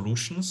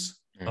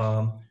solutions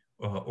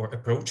or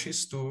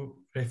approaches to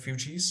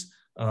refugees,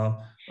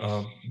 but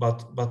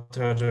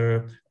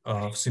rather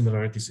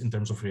similarities in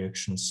terms of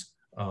reactions,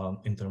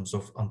 in terms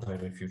of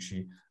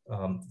anti-refugee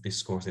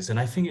discourses. And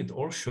I think it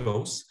all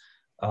shows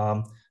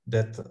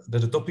that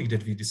the topic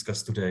that we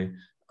discussed today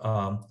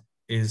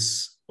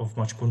is of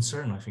much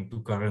concern, I think,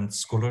 to current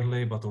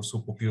scholarly, but also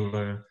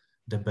popular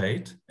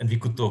debate. And we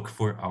could talk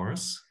for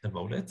hours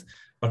about it,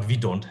 but we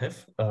don't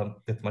have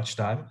that much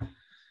time.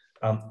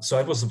 So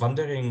I was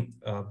wondering,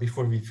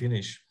 before we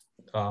finish,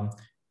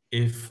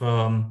 if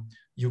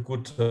you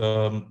could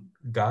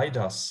guide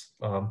us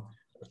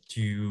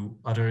to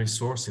other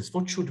resources.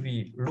 What should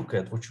we look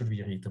at? What should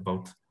we read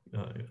about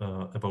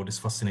this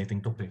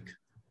fascinating topic?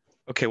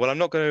 Okay, well, I'm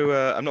not going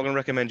to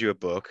recommend you a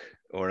book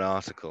or an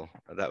article.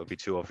 That would be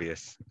too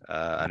obvious,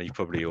 and you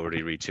probably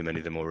already read too many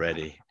of them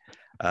already.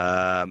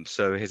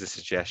 So here's a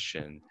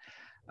suggestion.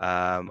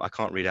 I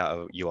can't read out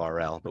a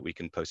URL, but we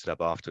can post it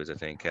up afterwards, I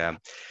think.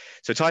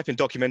 So type in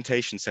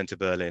Documentation Center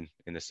Berlin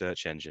in the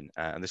search engine,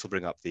 and this will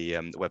bring up the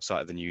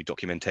website of the new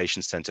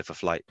Documentation Center for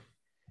Flight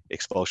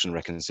Expulsion and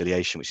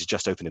Reconciliation, which is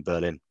just opened in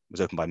Berlin. It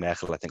was opened by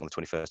Merkel, I think, on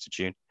the 21st of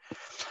June,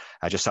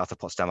 just south of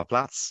Potsdamer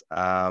Platz.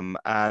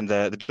 And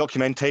the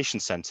Documentation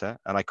Center,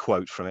 and I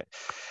quote from it,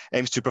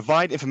 aims to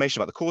provide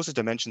information about the causes,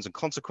 dimensions, and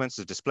consequences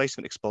of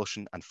displacement,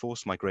 expulsion, and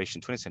forced migration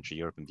in 20th century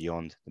Europe and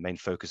beyond. The main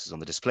focus is on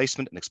the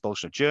displacement and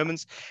expulsion of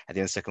Germans at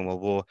the end of the Second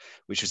World War,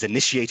 which was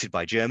initiated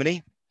by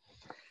Germany.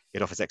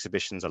 It offers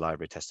exhibitions, a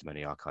library,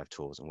 testimony, archive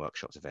tours, and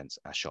workshops, events,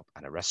 a shop,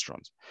 and a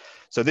restaurant.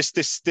 So this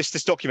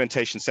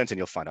documentation center, and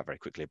you'll find out very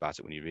quickly about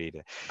it when you read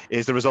it,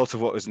 is the result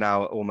of what is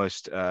now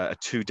almost a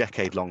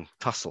 2-decade-long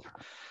tussle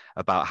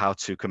about how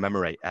to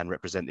commemorate and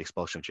represent the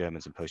expulsion of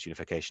Germans in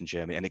post-unification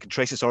Germany. And it can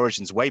trace its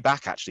origins way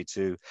back, actually,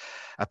 to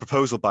a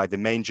proposal by the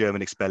main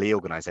German expellee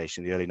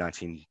organization in the early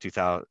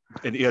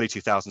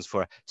 2000s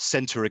for a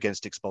center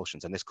against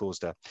expulsions. And this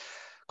caused a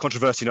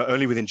controversy not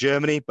only within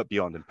Germany, but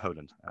beyond in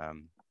Poland.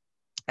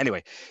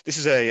 Anyway, this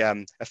is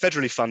a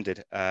federally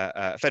funded,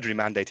 federally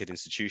mandated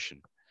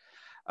institution.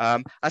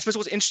 I suppose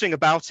what's interesting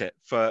about it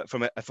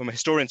from a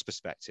historian's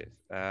perspective,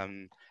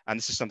 and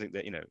this is something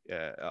that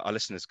our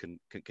listeners can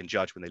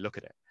judge when they look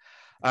at it.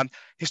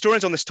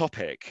 Historians on this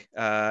topic,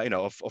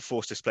 of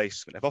forced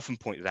displacement, have often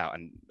pointed out,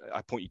 and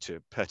I point you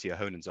to Pertti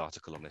Ahonen's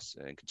article on this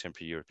in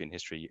Contemporary European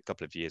History a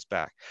couple of years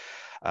back,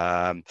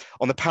 on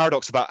the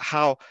paradox about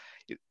how,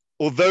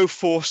 although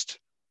forced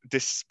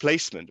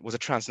displacement was a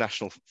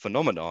transnational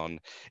phenomenon,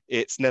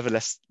 it's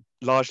nevertheless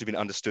largely been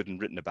understood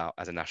and written about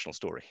as a national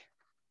story.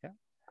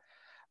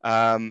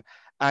 And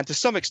to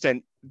some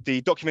extent,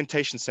 the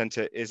Documentation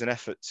Center is an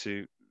effort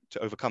to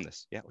overcome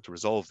this, or to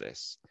resolve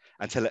this,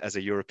 and tell it as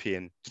a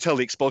European, to tell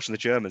the expulsion of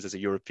the Germans as a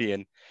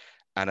European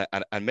and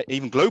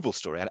even global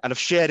story, and of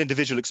shared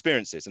individual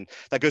experiences. And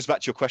that goes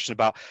back to your question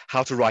about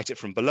how to write it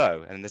from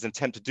below. And there's an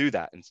attempt to do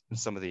that in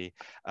some of the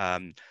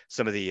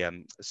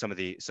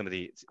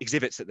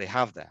exhibits that they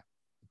have there.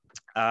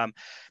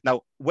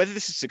 Now, whether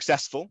this is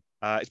successful,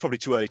 it's probably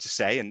too early to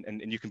say,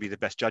 and you can be the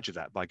best judge of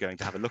that by going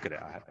to have a look at it,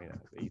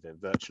 either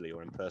virtually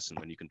or in person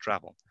when you can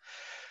travel.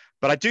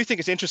 But I do think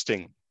it's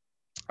interesting,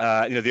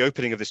 the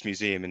opening of this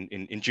museum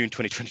in June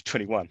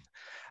 2021.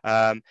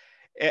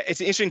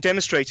 It's interesting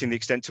demonstrating the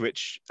extent to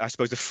which, I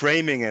suppose, the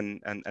framing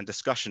and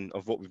discussion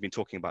of what we've been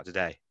talking about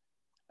today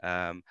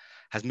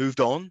has moved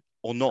on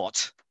or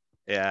not.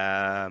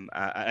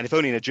 And if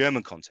only in a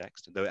German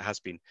context, though it has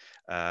been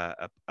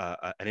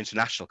an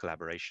international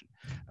collaboration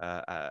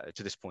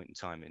to this point in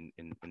time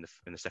in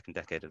the second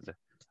decade of the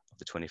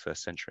 21st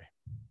century.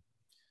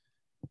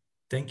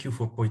 Thank you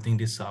for pointing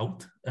this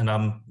out, and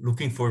I'm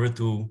looking forward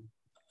to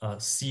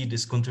see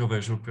this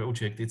controversial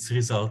project, its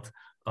result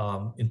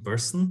in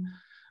person.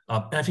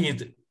 And I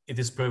think it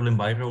is probably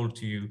my role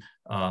to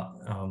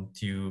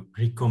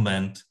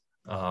recommend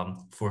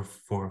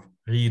for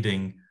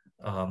reading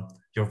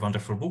your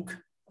wonderful book,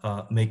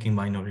 Making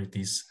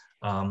Minorities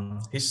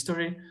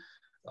History.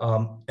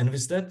 And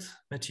with that,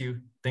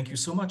 Matthew, thank you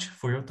so much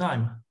for your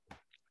time.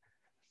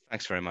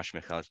 Thanks very much,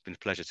 Michael. It's been a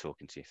pleasure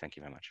talking to you. Thank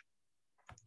you very much.